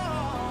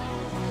talk.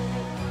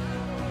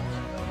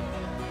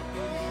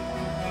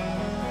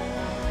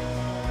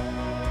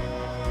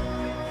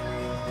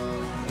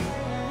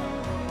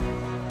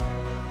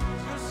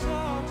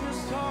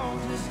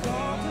 Just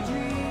talk to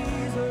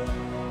Jesus.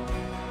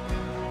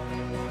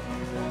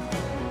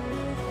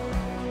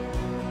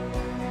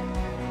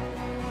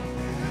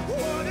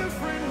 What a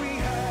friend we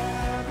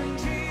have in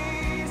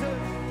Jesus.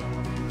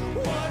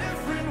 What a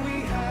friend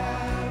we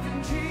have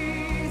in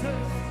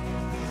Jesus.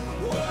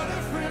 What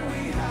a friend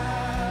we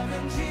have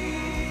in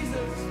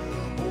Jesus.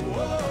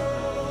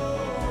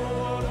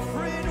 Whoa, what a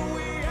friend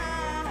we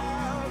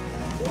have.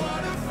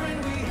 What a friend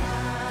we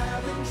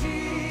have in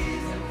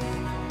Jesus.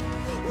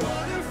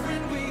 What a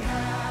friend we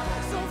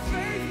have, so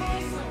faithful,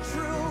 so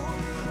true.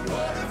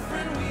 What a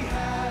friend we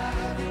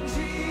have in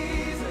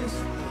Jesus.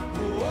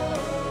 Whoa.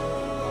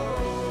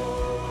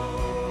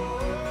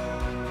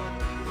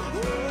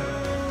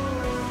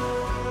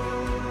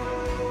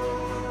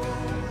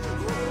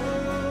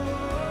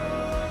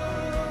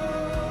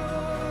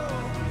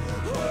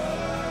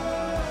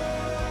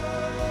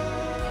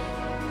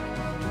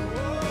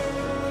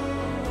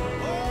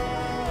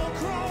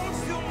 Crown's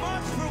too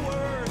much for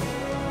words.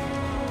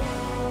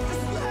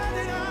 Just let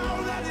it out,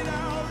 let it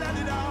out, let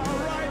it out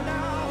right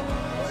now.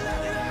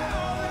 Let it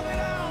out, let it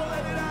out,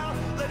 let it out,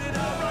 let it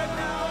out right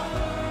now.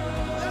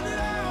 Let it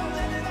out,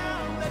 let it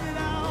out, let it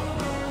out.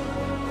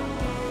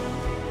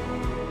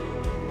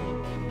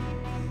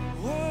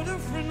 What a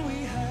friend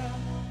we have.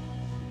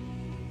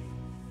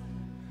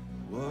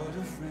 What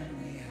a friend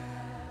we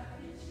have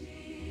in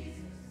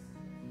Jesus.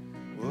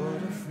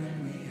 What a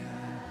friend we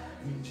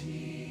have in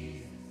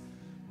Jesus.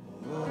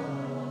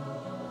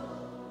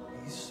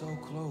 He's so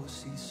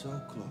close, he's so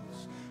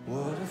close.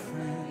 What a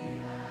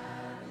friend.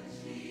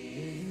 Yeah,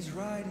 he's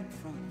right in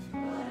front of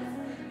you.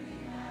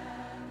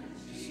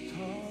 Just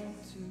talk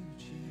to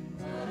Jesus.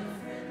 What a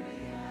friend we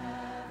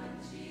have in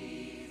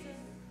Jesus.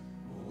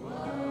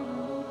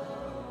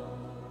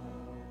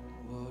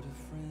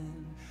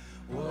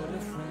 What a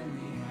friend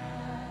we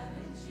have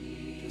in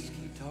Jesus.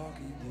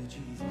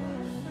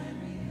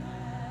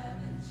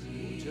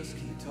 Just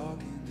keep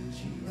talking to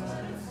Jesus.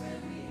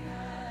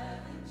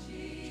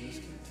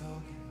 Just keep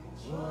talking to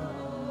Jesus.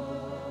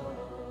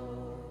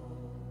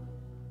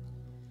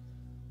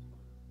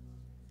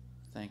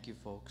 Thank you,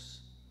 folks.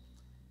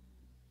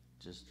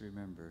 Just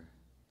remember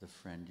the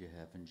friend you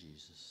have in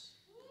Jesus.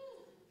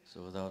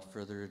 So without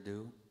further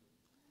ado,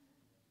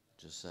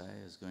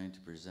 Josiah is going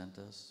to present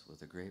us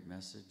with a great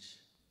message,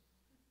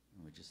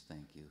 and we just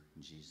thank you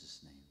in Jesus'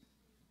 name.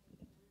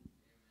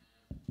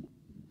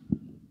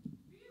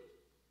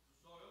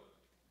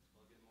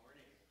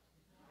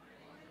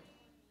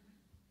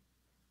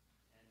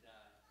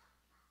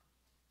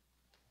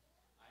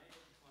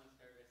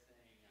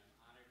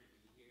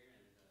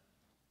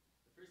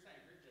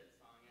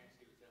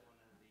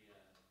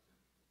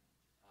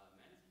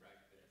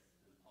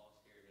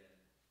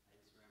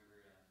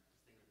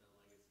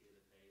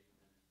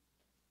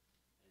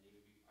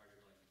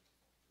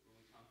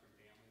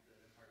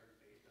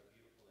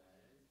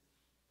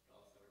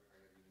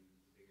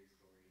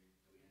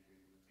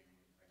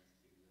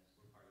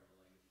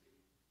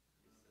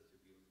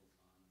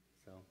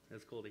 So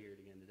it's cool to hear it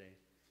again today.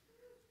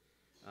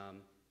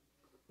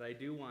 But I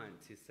do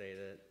want to say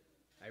that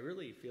I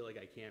really feel like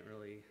I can't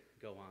really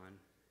go on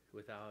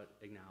without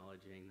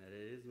acknowledging that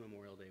it is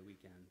Memorial Day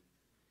weekend.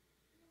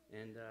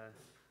 And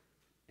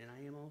I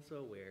am also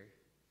aware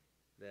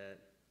that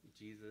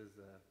Jesus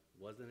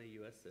wasn't a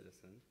U.S.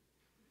 citizen,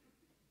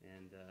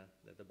 and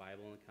that the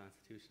Bible and the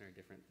Constitution are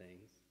different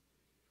things.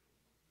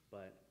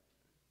 But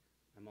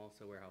I'm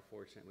also aware how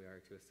fortunate we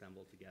are to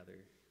assemble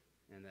together,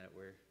 and that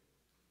we're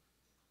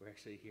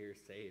actually here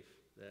safe,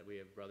 that we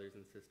have brothers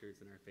and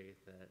sisters in our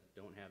faith that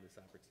don't have this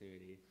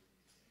opportunity.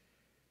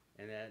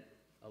 And that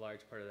a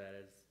large part of that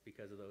is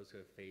because of those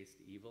who have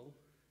faced evil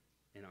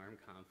and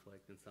armed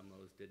conflict, and some of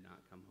those did not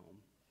come home.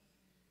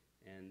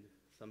 And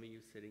some of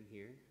you sitting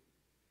here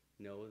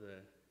know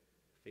the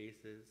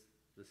faces,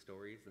 the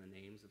stories, and the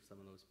names of some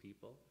of those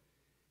people,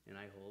 and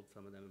I hold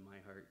some of them in my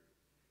heart.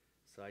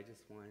 So I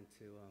just wanted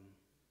to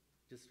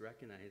just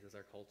recognize, as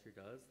our culture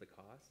does, the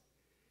cost,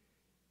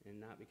 and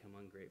not become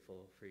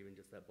ungrateful for even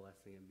just that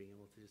blessing of being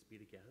able to just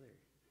be together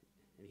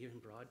and even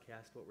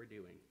broadcast what we're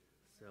doing.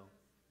 So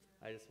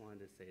I just wanted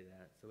to say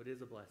that. So it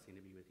is a blessing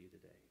to be with you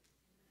today.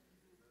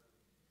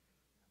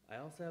 I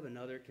also have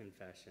another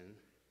confession.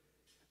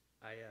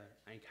 I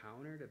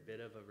encountered a bit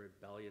of a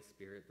rebellious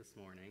spirit this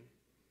morning,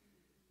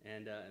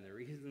 and the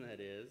reason that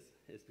is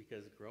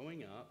because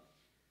growing up,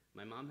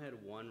 my mom had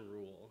one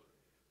rule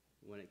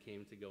when it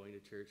came to going to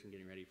church and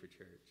getting ready for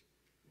church.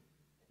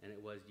 And it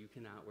was, you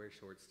cannot wear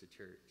shorts to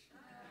church.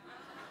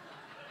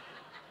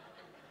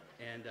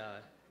 And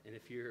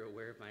if you're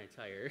aware of my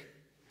attire,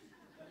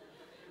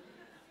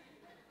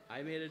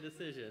 I made a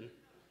decision.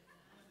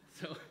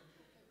 So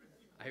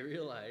I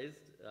realized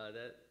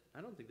that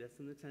I don't think that's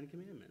in the 10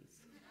 Commandments.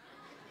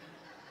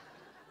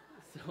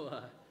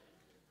 So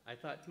I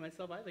thought to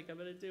myself, I think I'm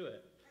going to do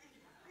it.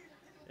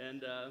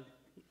 And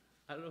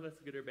I don't know if that's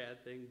a good or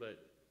bad thing, but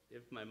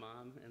if my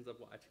mom ends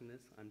up watching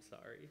this, I'm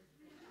sorry.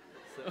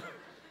 So.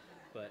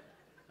 But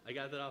I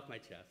got that off my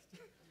chest.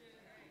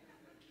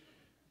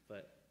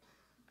 But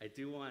I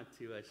do want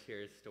to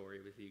share a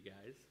story with you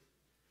guys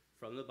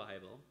from the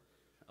Bible,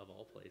 of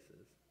all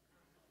places.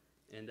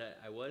 And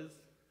I was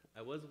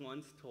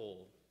once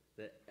told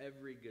that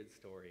every good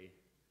story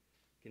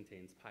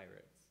contains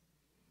pirates.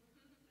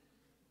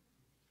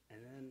 And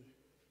then,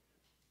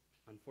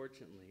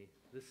 unfortunately,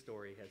 this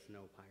story has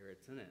no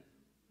pirates in it.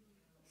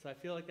 So I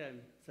feel like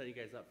I'm setting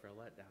you guys up for a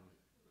letdown.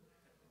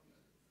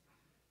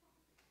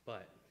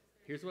 But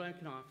here's what I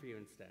can offer you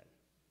instead.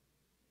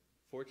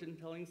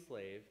 Fortune-telling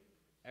slave,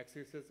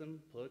 exorcism,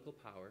 political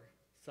power,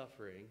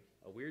 suffering,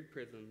 a weird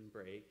prison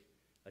break,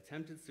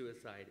 attempted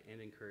suicide,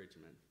 and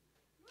encouragement.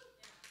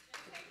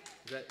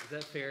 Is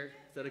that fair?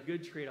 Is that a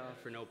good trade-off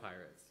for no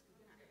pirates?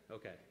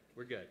 Okay,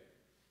 we're good.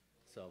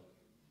 So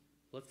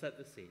let's set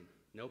the scene.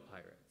 No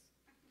pirates.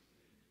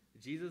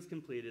 Jesus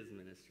completed his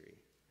ministry.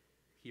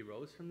 He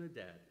rose from the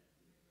dead,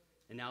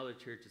 and now the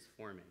church is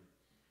forming.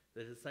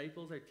 The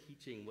disciples are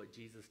teaching what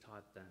Jesus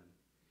taught them,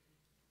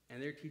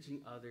 and they're teaching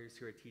others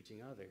who are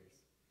teaching others.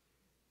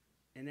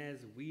 And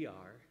as we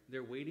are,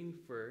 they're waiting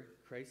for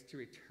Christ to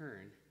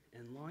return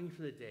and longing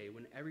for the day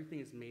when everything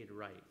is made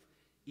right.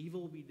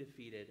 Evil will be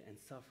defeated and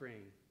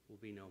suffering will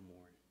be no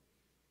more.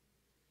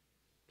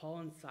 Paul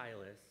and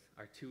Silas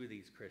are two of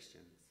these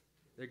Christians.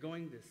 They're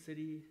going to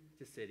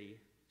city,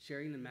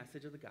 sharing the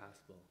message of the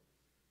gospel.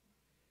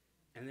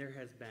 And there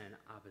has been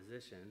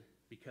opposition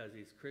because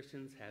these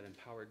Christians have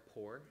empowered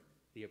poor,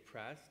 the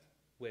oppressed,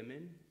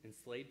 women,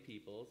 enslaved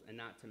peoples, and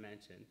not to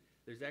mention,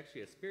 there's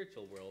actually a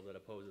spiritual world that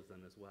opposes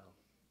them as well.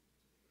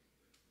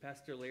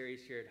 Pastor Larry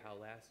shared how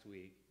last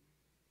week,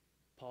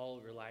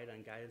 Paul relied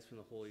on guidance from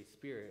the Holy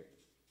Spirit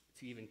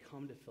to even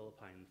come to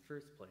Philippi in the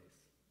first place.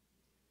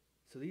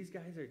 So these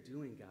guys are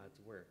doing God's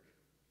work.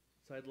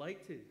 So I'd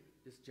like to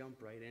just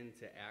jump right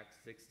into Acts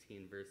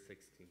 16, verse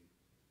 16.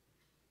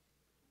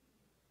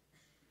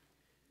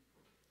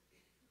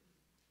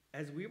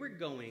 As we were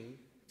going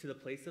to the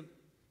place of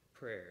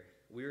prayer,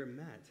 we were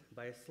met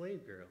by a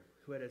slave girl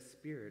who had a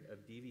spirit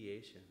of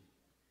deviation,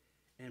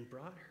 and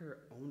brought her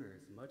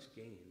owners much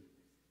gain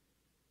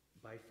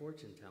by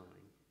fortune-telling.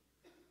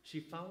 She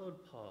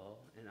followed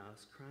Paul and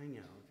us, crying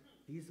out,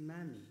 "These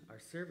men are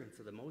servants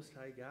of the Most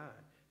High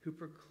God, who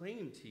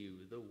proclaim to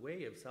you the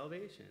way of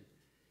salvation."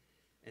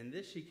 And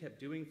this she kept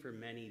doing for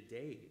many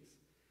days.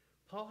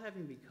 Paul,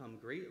 having become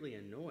greatly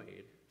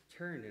annoyed,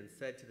 turned and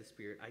said to the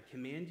spirit, "I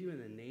command you in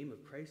the name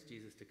of Christ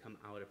Jesus to come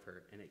out of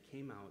her." And it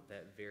came out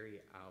that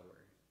very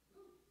hour.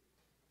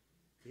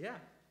 Yeah,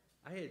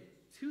 I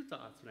had two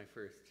thoughts when I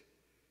first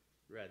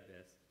read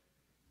this.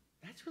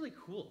 That's really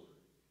cool.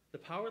 The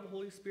power of the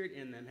Holy Spirit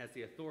in them has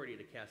the authority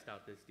to cast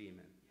out this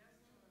demon.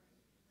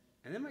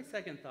 And then my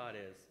second thought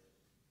is,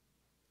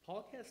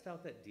 Paul cast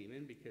out that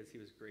demon because he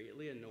was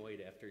greatly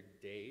annoyed after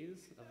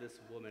days of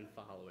this woman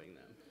following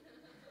them.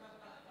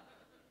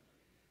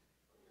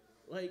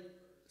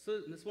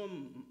 So this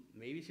woman,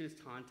 maybe she was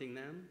taunting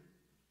them.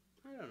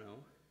 I don't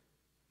know.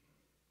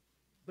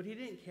 But he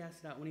didn't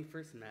cast it out when he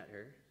first met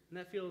her, and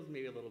that feels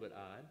maybe a little bit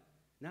odd.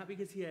 Not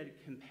because he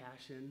had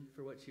compassion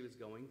for what she was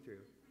going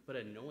through, but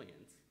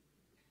annoyance.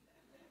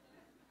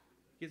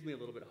 Gives me a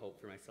little bit of hope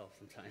for myself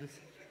sometimes.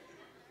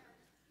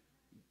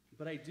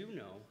 But I do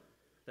know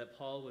that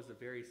Paul was a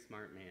very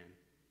smart man.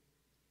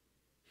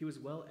 He was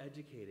well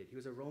educated. He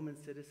was a Roman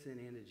citizen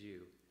and a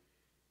Jew.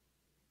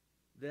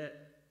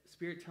 That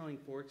spirit-telling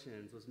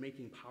fortunes was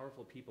making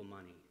powerful people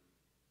money.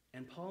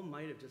 And Paul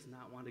might have just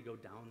not wanted to go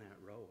down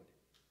that road.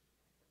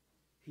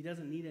 He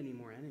doesn't need any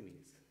more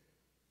enemies.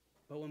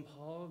 But when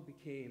Paul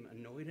became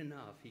annoyed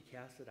enough, he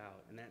cast it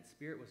out, and that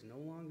spirit was no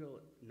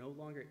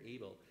longer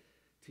able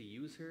to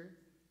use her,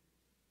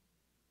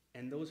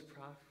 and those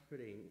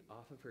profiting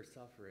off of her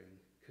suffering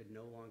could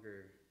no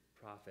longer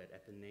profit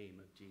at the name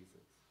of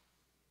Jesus.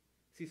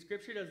 See,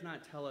 Scripture does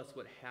not tell us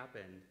what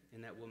happened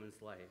in that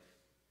woman's life,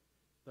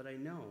 but I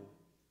know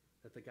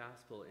that the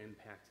gospel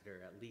impacted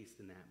her, at least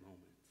in that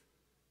moment.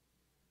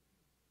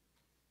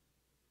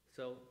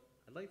 So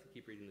I'd like to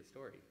keep reading the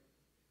story.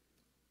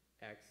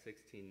 Acts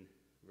 16,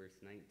 verse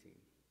 19.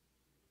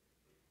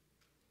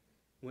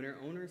 When her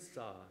owners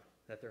saw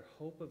that their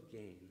hope of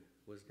gain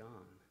was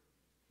gone,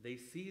 they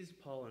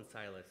seized Paul and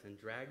Silas and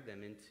dragged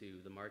them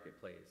into the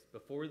marketplace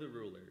before the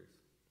rulers.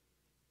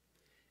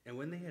 And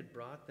when they had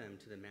brought them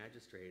to the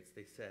magistrates,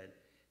 they said,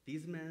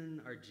 "These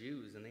men are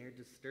Jews, and they are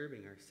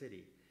disturbing our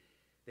city.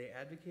 They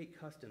advocate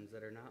customs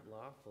that are not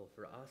lawful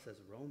for us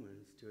as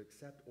Romans to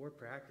accept or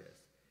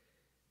practice."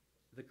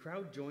 The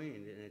crowd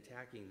joined in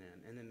attacking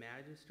them, and the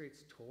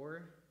magistrates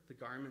tore the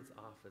garments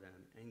off of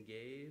them and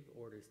gave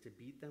orders to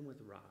beat them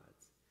with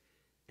rods.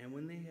 And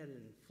when they had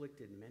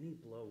inflicted many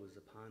blows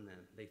upon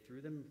them, they threw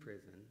them in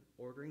prison,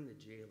 ordering the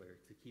jailer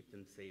to keep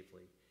them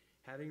safely.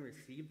 Having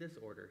received this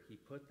order, he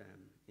put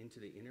them into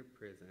the inner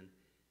prison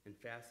and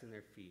fastened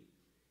their feet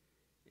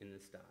in the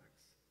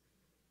stocks.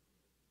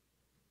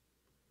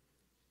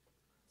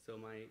 So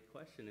my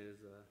question is,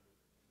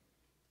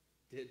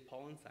 did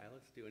Paul and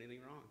Silas do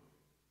anything wrong?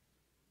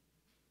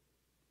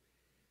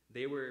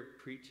 They were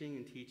preaching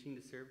and teaching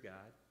to serve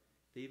God.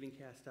 They even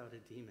cast out a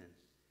demon.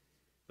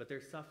 But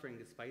they're suffering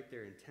despite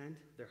their intent,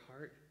 their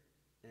heart,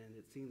 and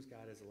it seems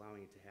God is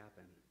allowing it to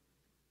happen.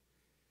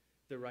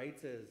 The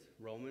rights as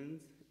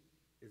Romans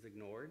is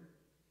ignored.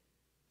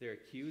 They're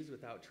accused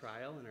without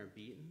trial and are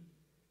beaten.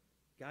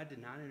 God did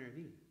not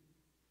intervene.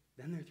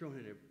 Then they're thrown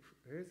into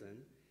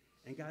prison,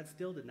 and God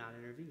still did not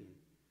intervene.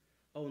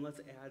 Oh, and let's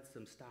add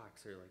some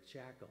stocks or like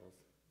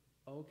shackles.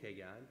 Okay,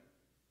 God.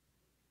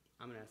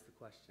 I'm going to ask the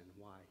question,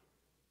 why?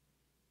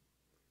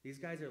 These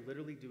guys are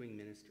literally doing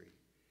ministry,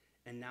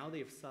 and now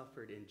they've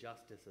suffered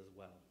injustice as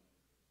well.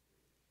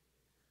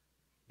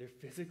 They're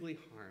physically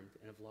harmed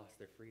and have lost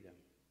their freedom.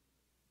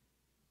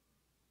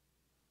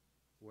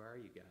 Where are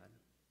you, God?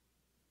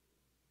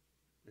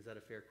 Is that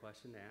a fair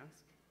question to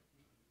ask?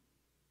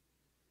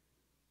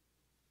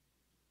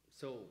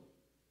 So,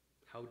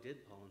 how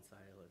did Paul and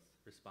Silas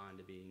respond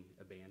to being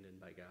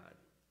abandoned by God?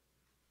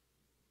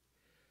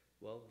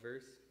 Well,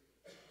 verse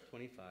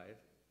 25,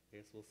 I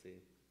guess we'll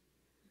see.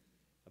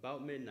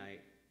 About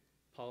midnight,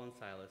 Paul and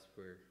Silas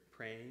were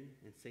praying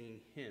and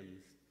singing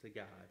hymns to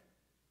God,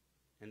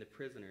 and the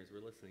prisoners were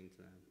listening to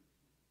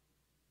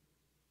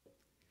them.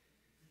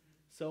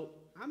 So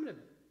I'm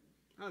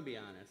gonna be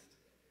honest.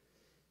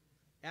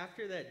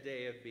 After that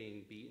day of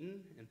being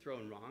beaten and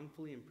thrown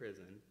wrongfully in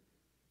prison,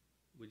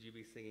 would you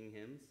be singing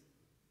hymns?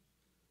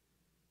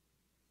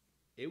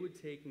 It would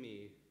take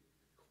me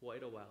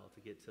quite a while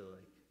to get to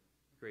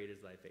great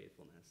is thy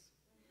faithfulness.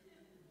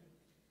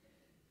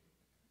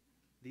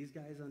 These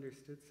guys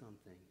understood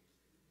something.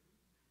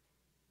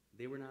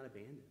 They were not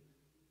abandoned.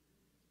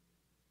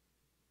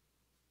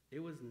 It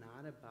was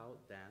not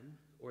about them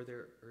or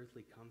their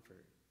earthly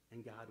comfort,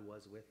 and God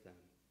was with them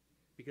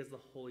because the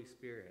Holy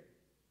Spirit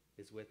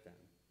is with them.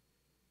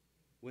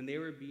 When they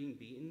were being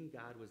beaten,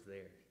 God was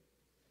there.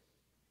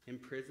 In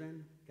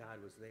prison,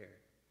 God was there.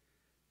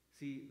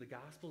 See, the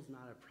gospel's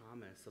not a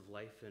promise of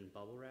life in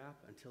bubble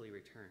wrap until he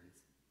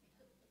returns.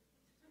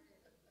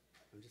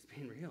 I'm just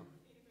being real.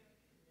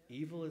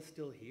 Evil is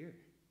still here.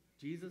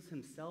 Jesus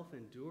himself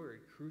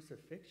endured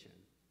crucifixion.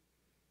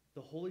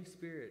 The Holy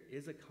Spirit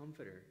is a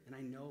comforter, and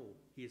I know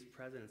he is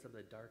present in some of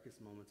the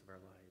darkest moments of our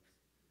lives.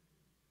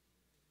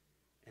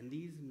 And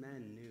these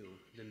men knew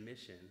the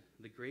mission,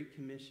 the Great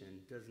Commission,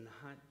 does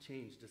not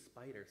change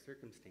despite our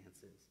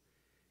circumstances.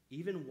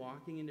 Even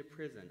walking into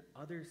prison,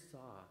 others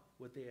saw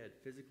what they had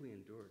physically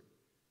endured.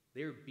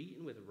 They were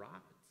beaten with rods.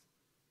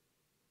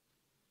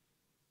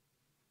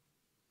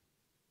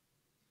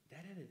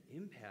 That had an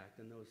impact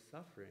on those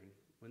suffering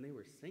when they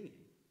were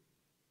singing.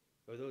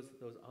 Or those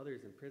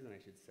others in prison,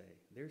 I should say.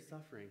 Their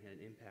suffering had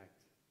an impact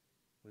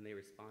when they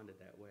responded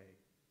that way.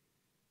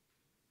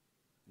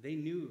 They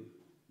knew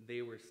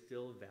they were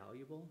still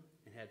valuable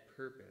and had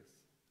purpose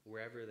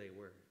wherever they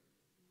were.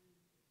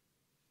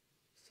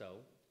 So,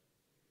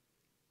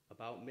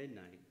 about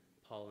midnight,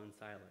 Paul and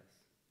Silas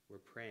were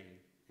praying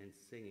and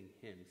singing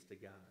hymns to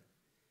God.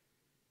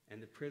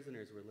 And the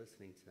prisoners were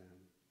listening to them.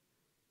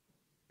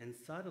 And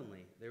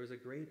suddenly, there was a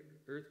great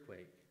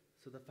earthquake,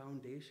 so the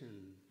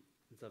foundations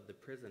of the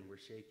prison were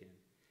shaken.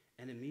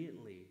 And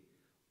immediately,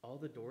 all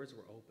the doors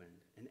were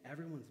opened, and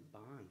everyone's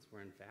bonds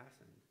were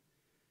unfastened.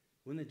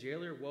 When the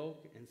jailer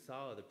woke and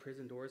saw the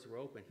prison doors were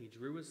open, he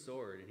drew his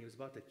sword, and he was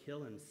about to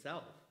kill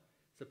himself,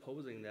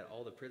 supposing that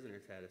all the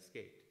prisoners had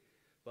escaped.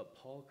 But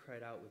Paul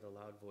cried out with a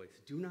loud voice,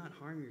 "Do not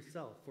harm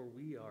yourself, for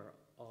we are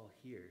all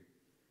here."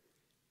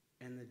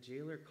 And the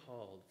jailer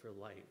called for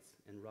lights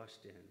and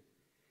rushed in.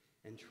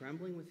 And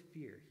trembling with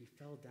fear, he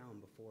fell down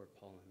before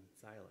Paul and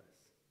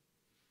Silas.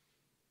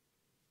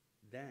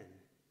 Then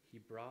he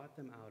brought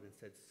them out and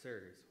said,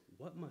 "Sirs,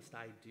 what must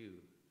I do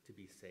to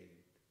be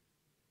saved?"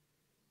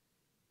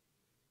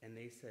 And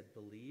they said,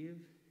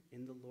 "Believe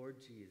in the Lord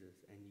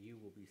Jesus, and you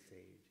will be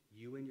saved,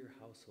 you and your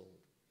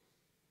household."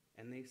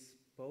 And they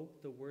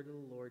spoke the word of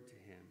the Lord to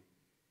him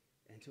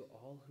and to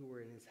all who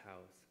were in his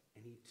house.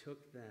 And he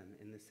took them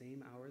in the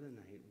same hour of the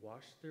night,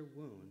 washed their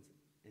wounds,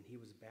 and he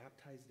was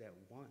baptized at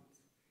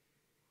once,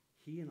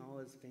 he and all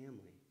his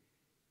family.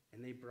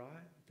 And they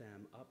brought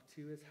them up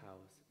to his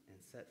house and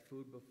set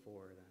food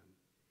before them.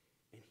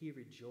 And he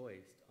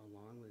rejoiced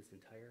along with his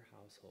entire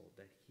household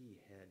that he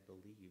had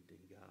believed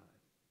in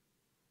God.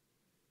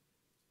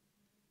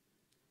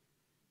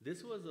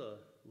 This was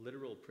a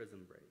literal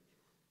prison break,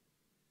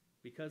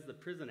 because the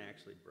prison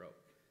actually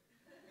broke.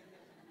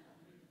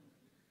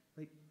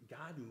 Like,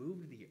 God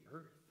moved the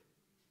earth.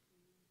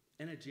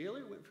 And a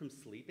jailer went from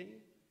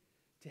sleeping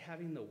to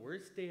having the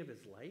worst day of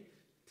his life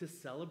to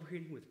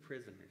celebrating with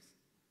prisoners.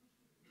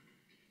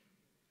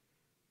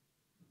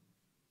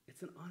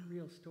 It's an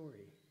unreal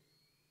story.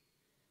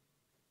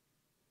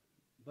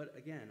 But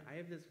again, I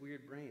have this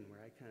weird brain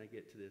where I kind of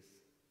get to this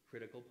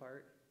critical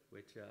part,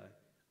 which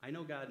I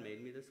know God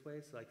made me this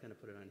way, so I kind of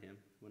put it on him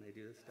when I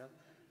do this stuff.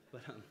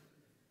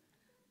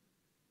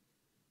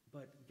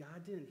 But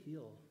God didn't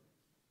heal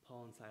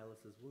Paul and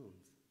Silas's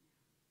wounds.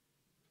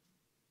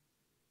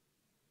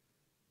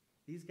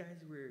 These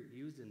guys were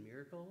used in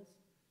miracles.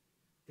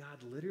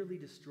 God literally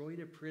destroyed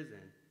a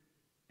prison,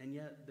 and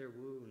yet their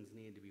wounds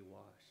needed to be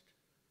washed.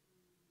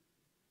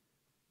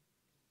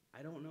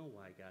 I don't know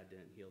why God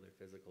didn't heal their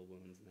physical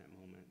wounds in that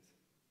moment.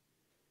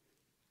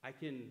 I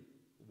can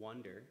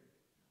wonder.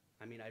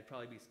 I mean, I'd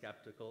probably be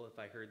skeptical if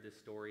I heard this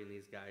story and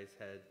these guys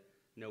had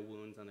no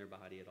wounds on their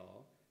body at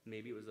all.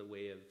 Maybe it was a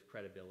way of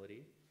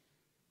credibility.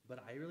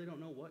 But I really don't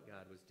know what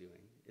God was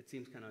doing. It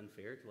seems kind of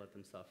unfair to let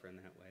them suffer in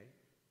that way.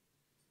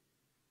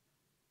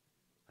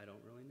 I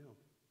don't really know.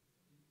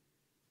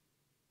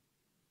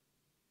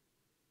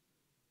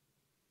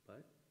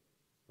 But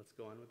let's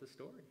go on with the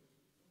story.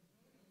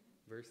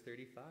 Verse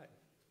 35.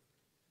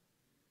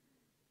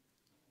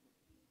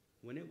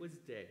 When it was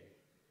day,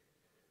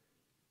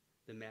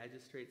 the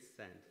magistrates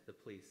sent the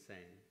police,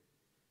 saying,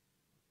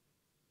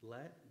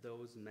 "Let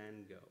those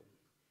men go."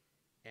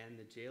 And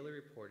the jailer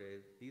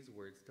reported these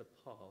words to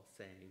Paul,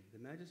 saying, "The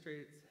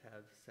magistrates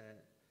have sent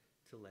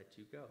to let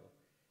you go.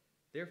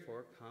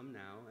 Therefore, come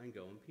now and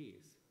go in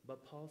peace."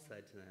 But Paul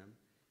said to them,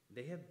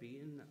 "They have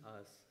beaten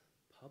us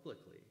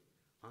publicly,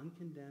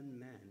 uncondemned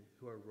men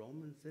who are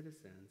Roman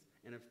citizens,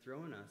 and have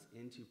thrown us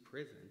into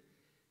prison,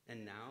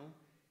 and now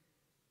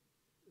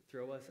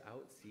throw us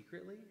out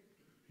secretly?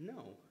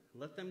 No,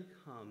 let them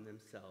come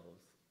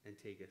themselves and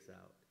take us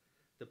out."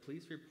 The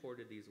police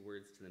reported these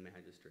words to the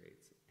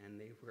magistrates, and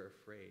they were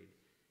afraid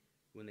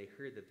when they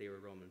heard that they were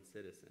Roman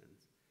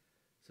citizens.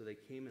 So they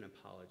came and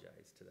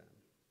apologized to them.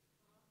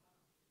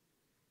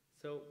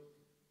 So,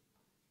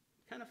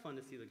 kind of fun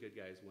to see the good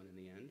guys win in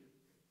the end.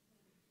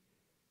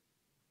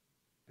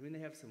 I mean, they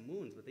have some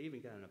wounds, but they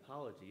even got an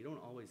apology. You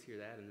don't always hear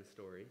that in the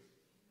story.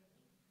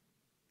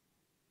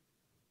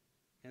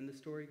 And the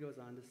story goes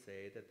on to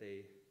say that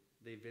they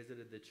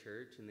visited the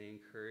church and they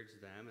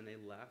encouraged them, and they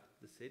left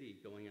the city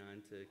going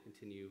on to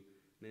continue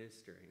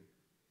ministering.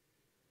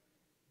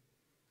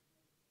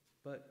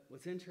 But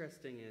what's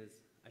interesting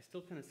is I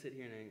still kind of sit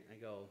here and I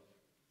go,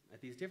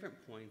 at these different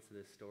points of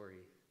this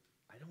story,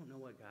 I don't know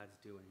what God's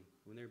doing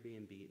when they're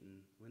being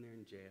beaten, when they're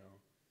in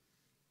jail.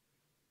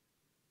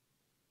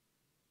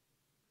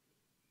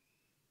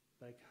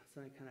 But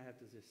so I kind of have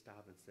to just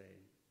stop and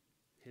say,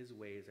 His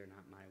ways are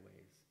not my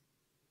ways.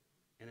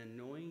 An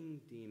annoying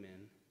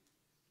demon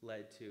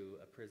led to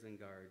a prison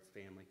guard's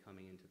family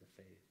coming into the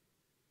faith.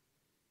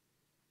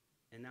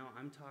 And now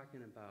I'm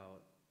talking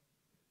about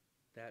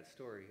that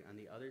story on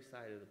the other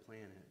side of the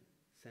planet,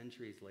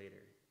 centuries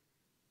later.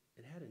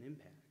 It had an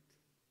impact.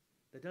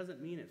 That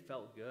doesn't mean it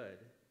felt good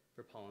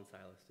for Paul and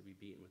Silas to be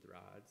beaten with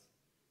rods,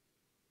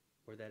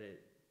 or that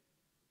it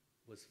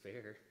was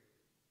fair.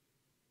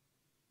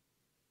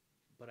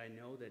 But I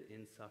know that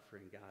in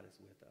suffering, God is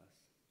with us.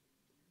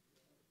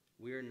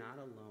 We are not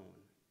alone.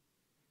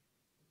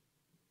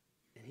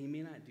 And he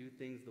may not do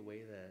things the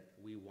way that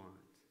we want,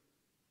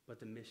 but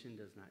the mission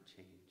does not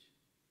change.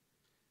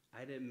 I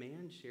had a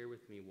man share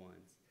with me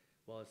once,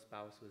 while his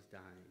spouse was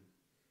dying,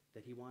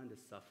 that he wanted to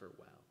suffer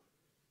well.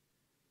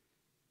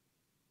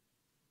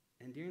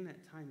 And during that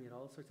time, he had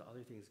all sorts of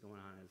other things going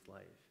on in his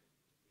life.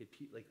 He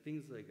had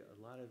things like a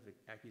lot of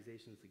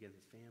accusations against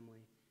his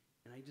family,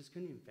 and I just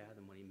couldn't even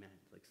fathom what he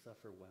meant, like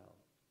suffer well.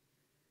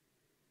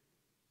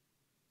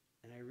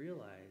 And I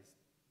realized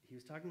he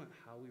was talking about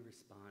how we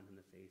respond in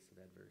the face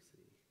of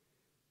adversity.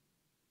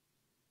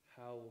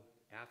 How,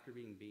 after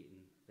being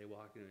beaten, they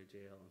walk into a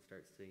jail and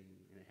start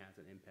singing, and it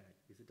has an impact,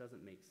 because it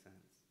doesn't make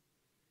sense.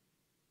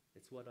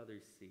 It's what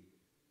others see.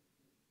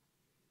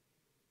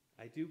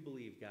 I do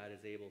believe God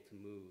is able to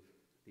move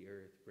the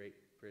earth, break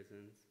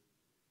prisons,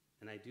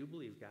 and I do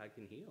believe God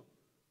can heal.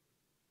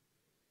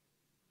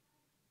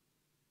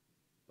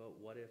 But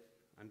what if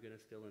I'm going to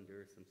still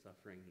endure some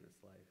suffering in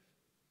this life?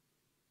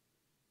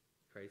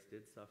 Christ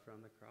did suffer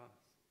on the cross,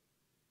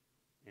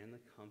 and the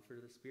comfort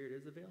of the Spirit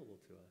is available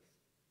to us.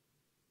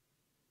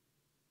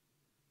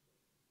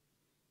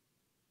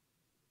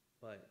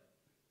 But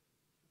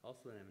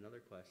also then I have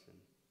another question.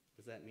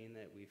 Does that mean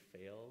that we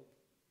failed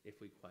if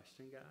we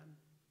question God?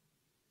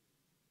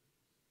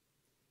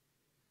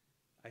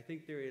 I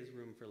think there is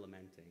room for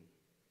lamenting.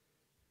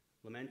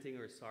 Lamenting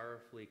or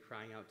sorrowfully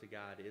crying out to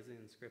God isn't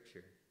in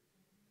Scripture.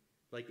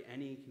 Like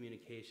any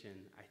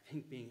communication, I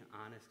think being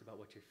honest about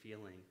what you're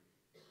feeling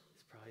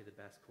is probably the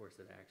best course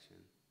of action.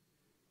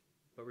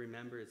 But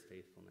remember his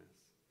faithfulness.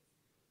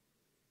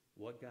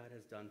 What God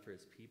has done for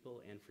his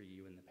people and for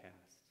you in the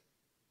past.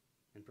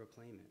 And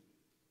proclaim it.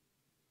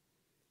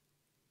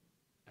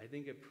 I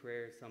think a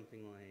prayer is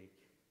something like,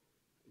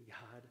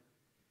 God,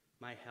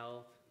 my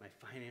health, my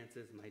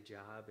finances, my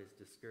job is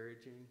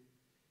discouraging.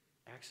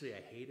 Actually,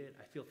 I hate it.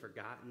 I feel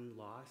forgotten,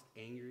 lost,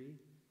 angry.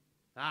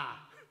 But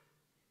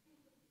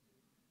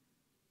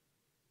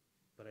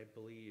I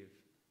believe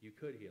you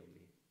could heal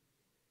me.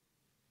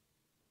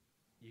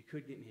 You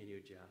could get me a new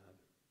job.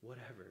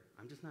 Whatever.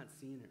 I'm just not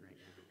seeing it right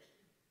now.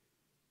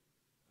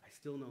 I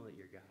still know that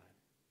you're God.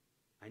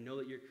 I know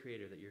that you're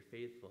creator, that you're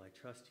faithful. I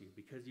trust you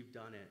because you've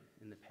done it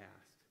in the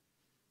past.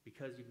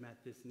 Because you've met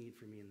this need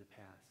for me in the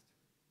past.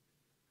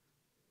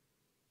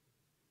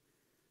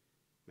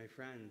 My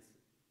friends,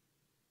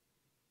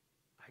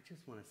 I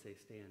just want to say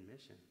stay on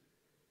mission.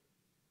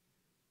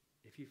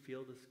 If you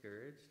feel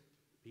discouraged,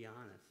 be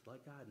honest.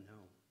 Let God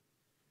know.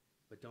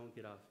 But don't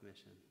get off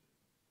mission.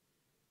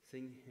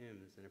 Sing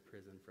hymns in a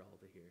prison for all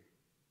to hear.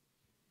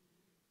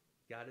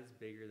 God is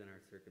bigger than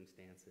our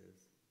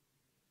circumstances.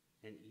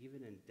 And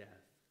even in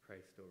death,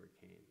 Christ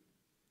overcame.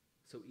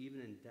 So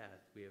even in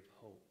death, we have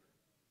hope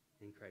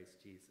in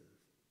Christ Jesus.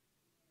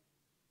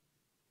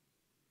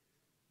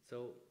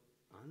 So,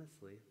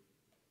 honestly,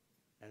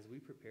 as we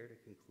prepare to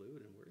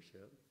conclude and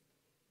worship,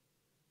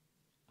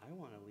 I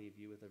want to leave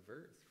you with a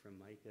verse from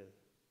Micah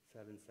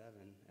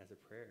 7:7 as a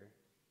prayer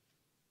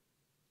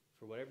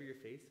for whatever you're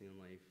facing in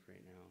life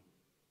right now.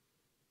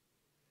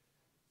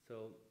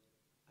 So,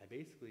 I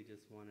basically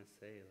just want to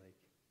say,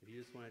 if you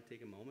just want to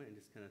take a moment and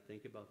just kind of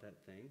think about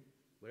that thing,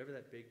 whatever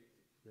that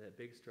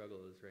big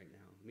struggle is right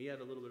now. Me, I have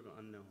a little bit of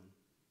an unknown.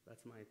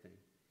 That's my thing.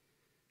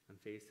 I'm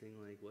facing,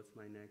 what's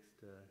my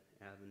next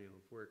avenue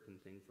of work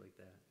and things like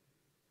that.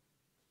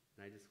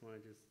 And I just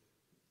want to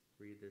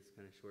read this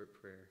kind of short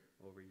prayer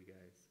over you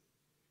guys.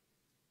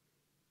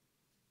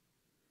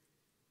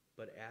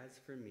 But as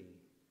for me,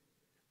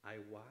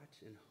 I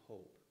watch and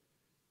hope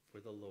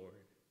for the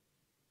Lord.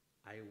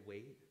 I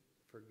wait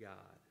for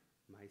God,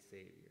 my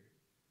Savior.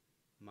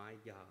 My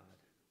God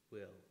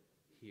will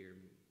hear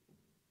me.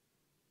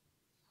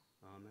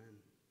 Amen.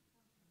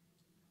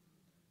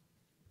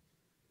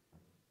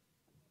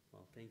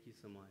 Well, thank you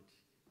so much.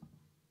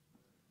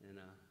 And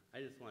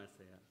I just want to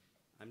say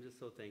I'm just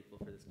so thankful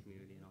for this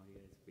community and all you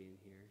guys being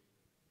here,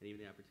 and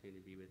even the opportunity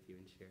to be with you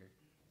and share.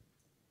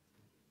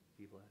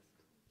 Be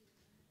blessed.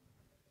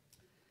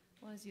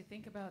 Well, as you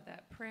think about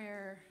that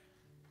prayer,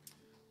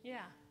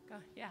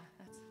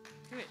 that's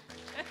good.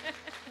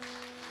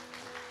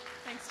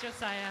 Thanks,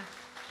 Josiah.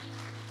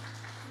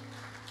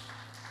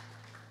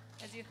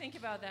 As you think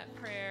about that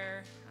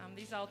prayer,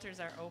 these altars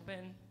are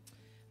open.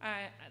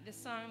 This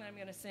song that I'm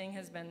going to sing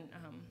has been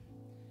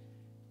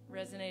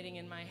resonating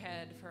in my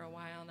head for a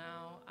while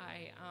now.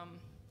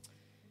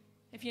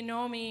 If you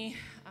know me,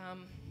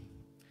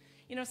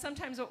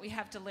 sometimes what we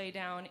have to lay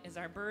down is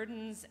our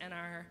burdens and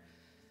our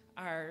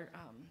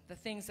the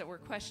things that we're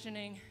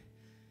questioning.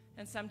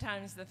 And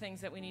sometimes the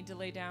things that we need to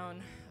lay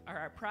down are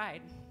our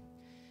pride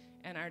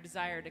and our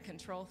desire to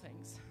control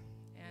things.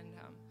 And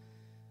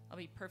I'll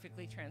be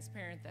perfectly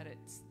transparent that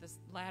it's this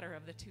latter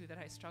of the two that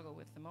I struggle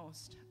with the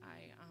most.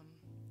 I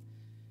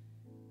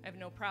have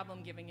no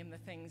problem giving him the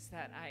things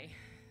that I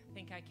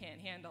think I can't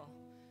handle,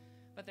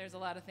 but there's a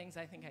lot of things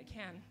I think I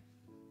can,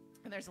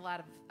 and there's a lot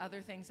of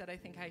other things that I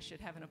think I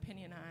should have an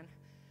opinion on.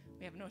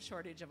 We have no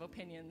shortage of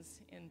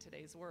opinions in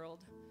today's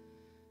world.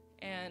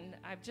 And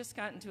I've just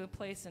gotten to a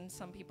place, and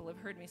some people have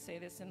heard me say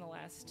this in the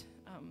last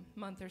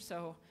month or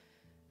so,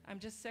 I'm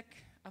just sick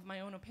of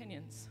my own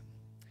opinions.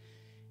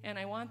 And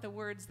I want the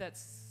words that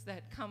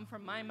come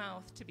from my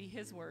mouth to be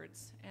his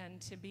words, and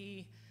to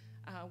be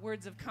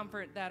words of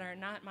comfort that are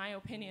not my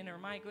opinion or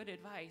my good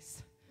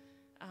advice,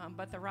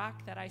 but the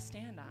rock that I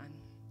stand on,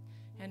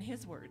 and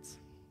his words.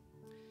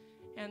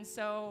 And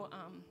so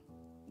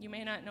you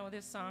may not know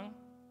this song.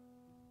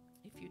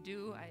 If you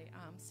do, I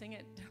sing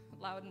it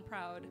loud and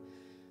proud.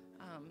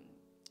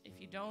 If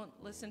you don't,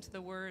 listen to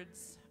the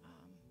words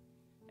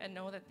and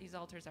know that these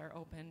altars are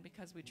open,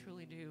 because we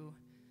truly do,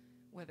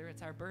 whether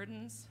it's our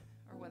burdens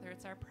or whether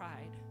it's our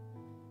pride,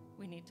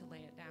 we need to lay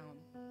it down.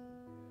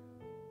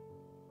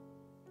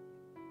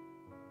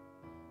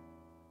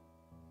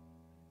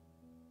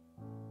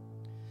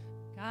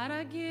 God,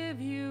 I give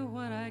you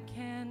what I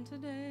can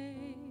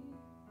today.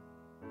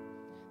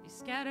 These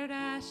scattered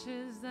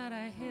ashes that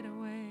I hid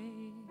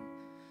away,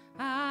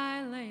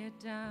 I lay it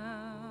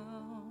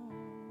down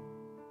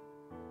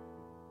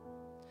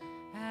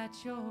at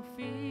your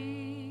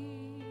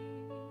feet.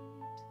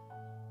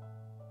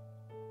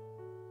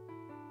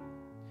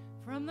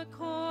 From the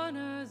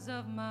corners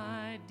of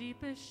my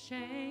deepest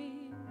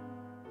shame,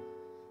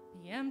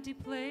 the empty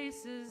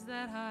places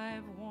that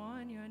I've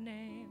worn your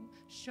name,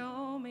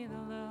 show me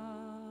the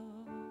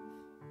love.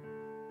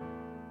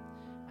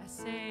 I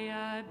say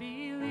I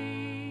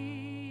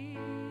believe.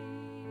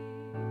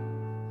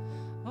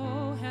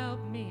 Oh,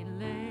 help me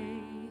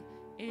lay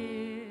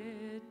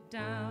it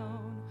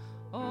down.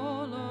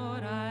 Oh,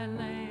 Lord, I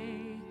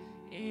lay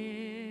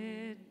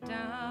it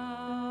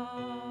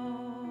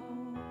down.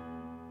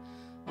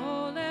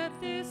 Oh, let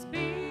this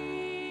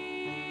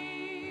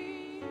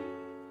be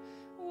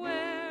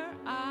where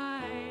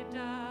I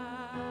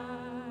die,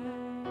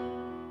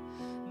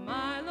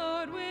 my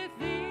Lord, with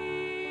thee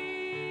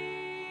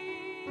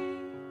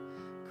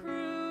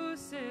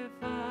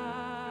crucified.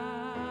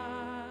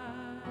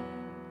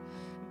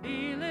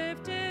 Be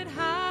lifted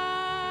high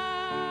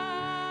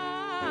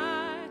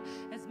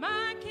as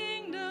my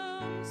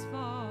kingdoms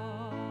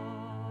fall,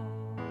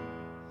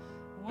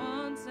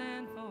 once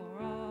and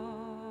for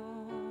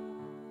all,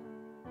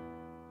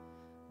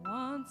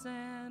 once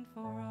and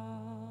for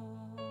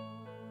all.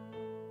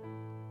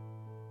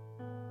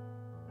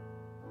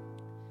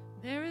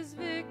 There is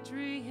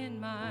victory in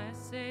my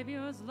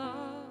Savior's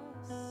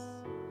loss,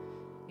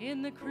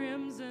 in the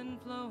crimson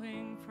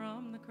flowing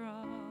from the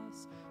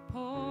cross.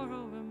 Pour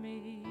over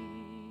me,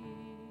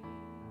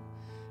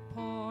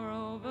 pour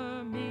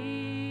over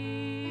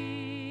me.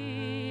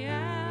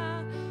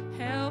 Yeah,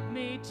 help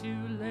me to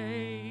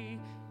lay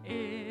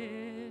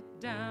it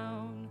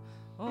down.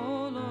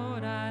 Oh,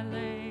 Lord, I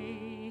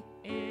lay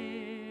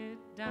it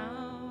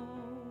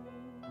down.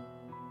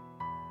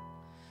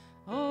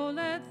 Oh,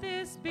 let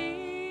this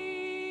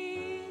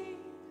be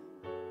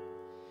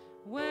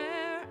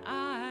where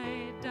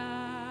I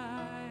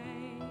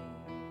die,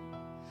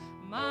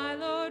 my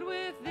Lord,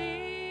 with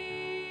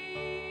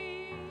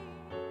thee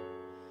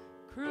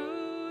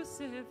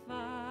crucified.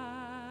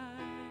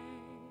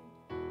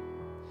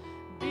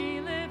 Be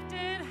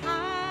lifted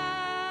high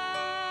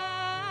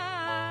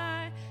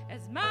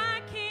as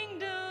my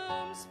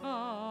kingdoms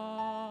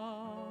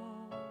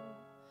fall,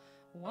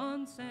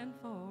 once and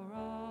for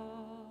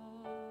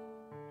all,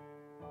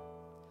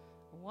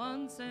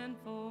 once and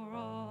for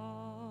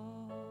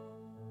all.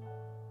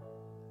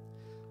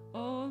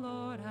 Oh,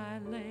 Lord, I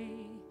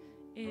lay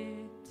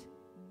it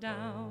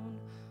down.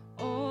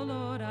 Oh,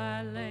 Lord,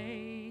 I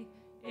lay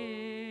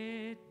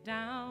it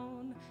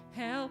down.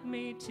 Help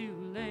me to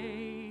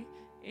lay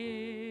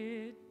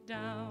it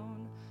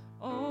down.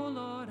 Oh,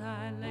 Lord,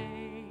 I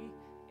lay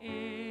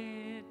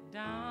it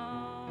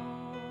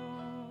down.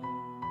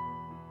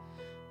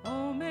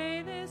 Oh,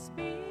 may this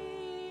be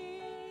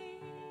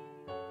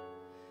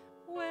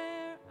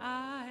where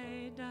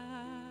I die,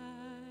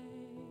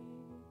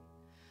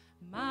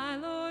 my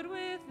Lord,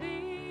 with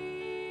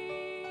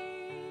thee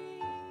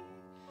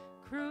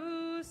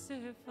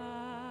crucified.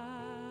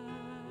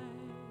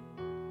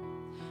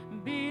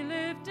 Be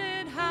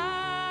lifted high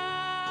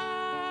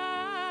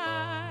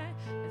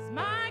as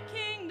my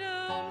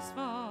kingdoms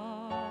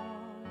fall,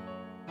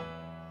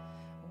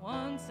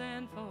 once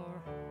and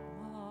for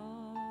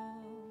all,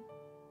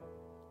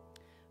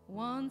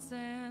 once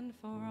and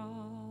for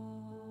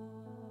all.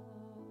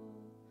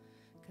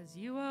 'Cause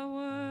you are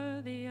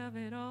worthy of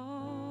it all.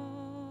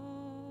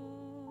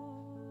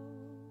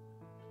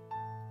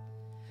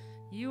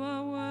 You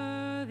are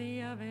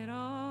worthy of it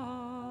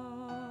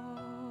all.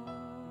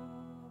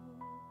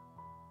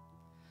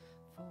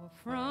 For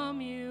from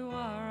you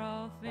are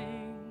all things,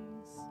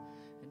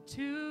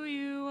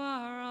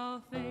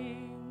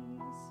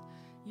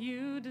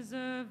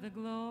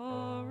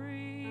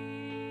 glory.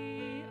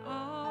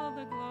 All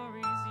the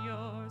glory's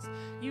yours.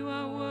 You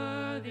are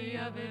worthy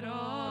of it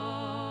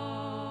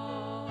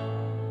all.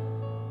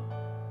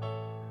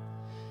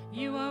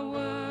 You are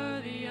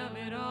worthy of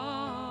it all.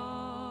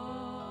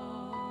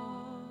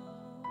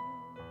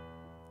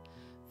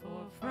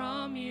 For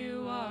from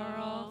you are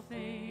all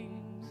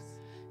things,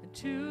 and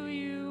to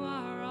you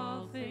are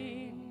all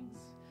things.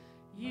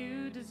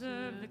 You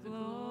deserve the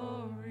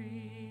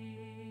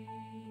glory.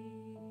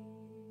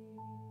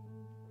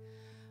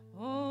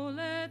 Oh,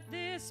 let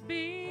this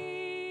be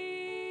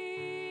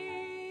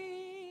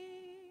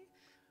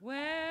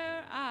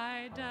where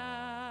I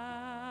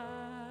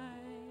die,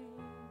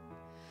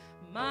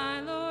 my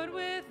Lord,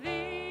 with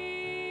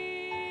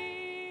thee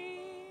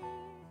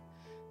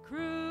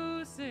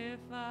crucified.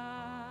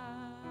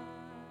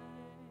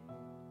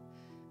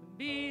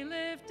 Be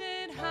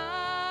lifted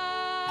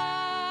high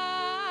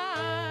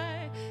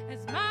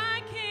as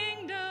my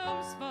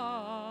kingdoms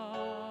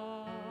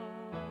fall,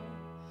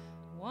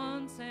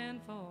 once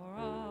and for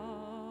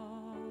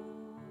all,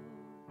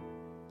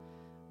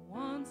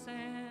 once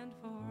and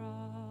for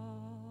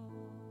all,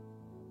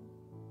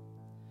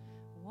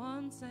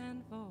 once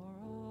and for all,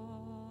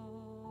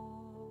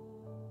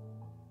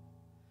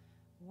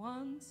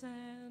 once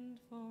and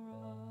for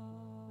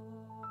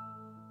all.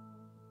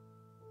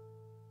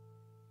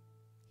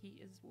 He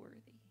is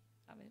worthy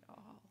of it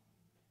all.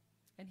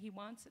 And he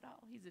wants it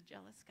all. He's a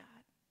jealous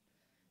God.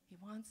 He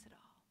wants it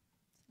all.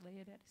 So lay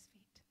it at his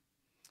feet.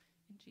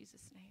 In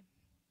Jesus' name.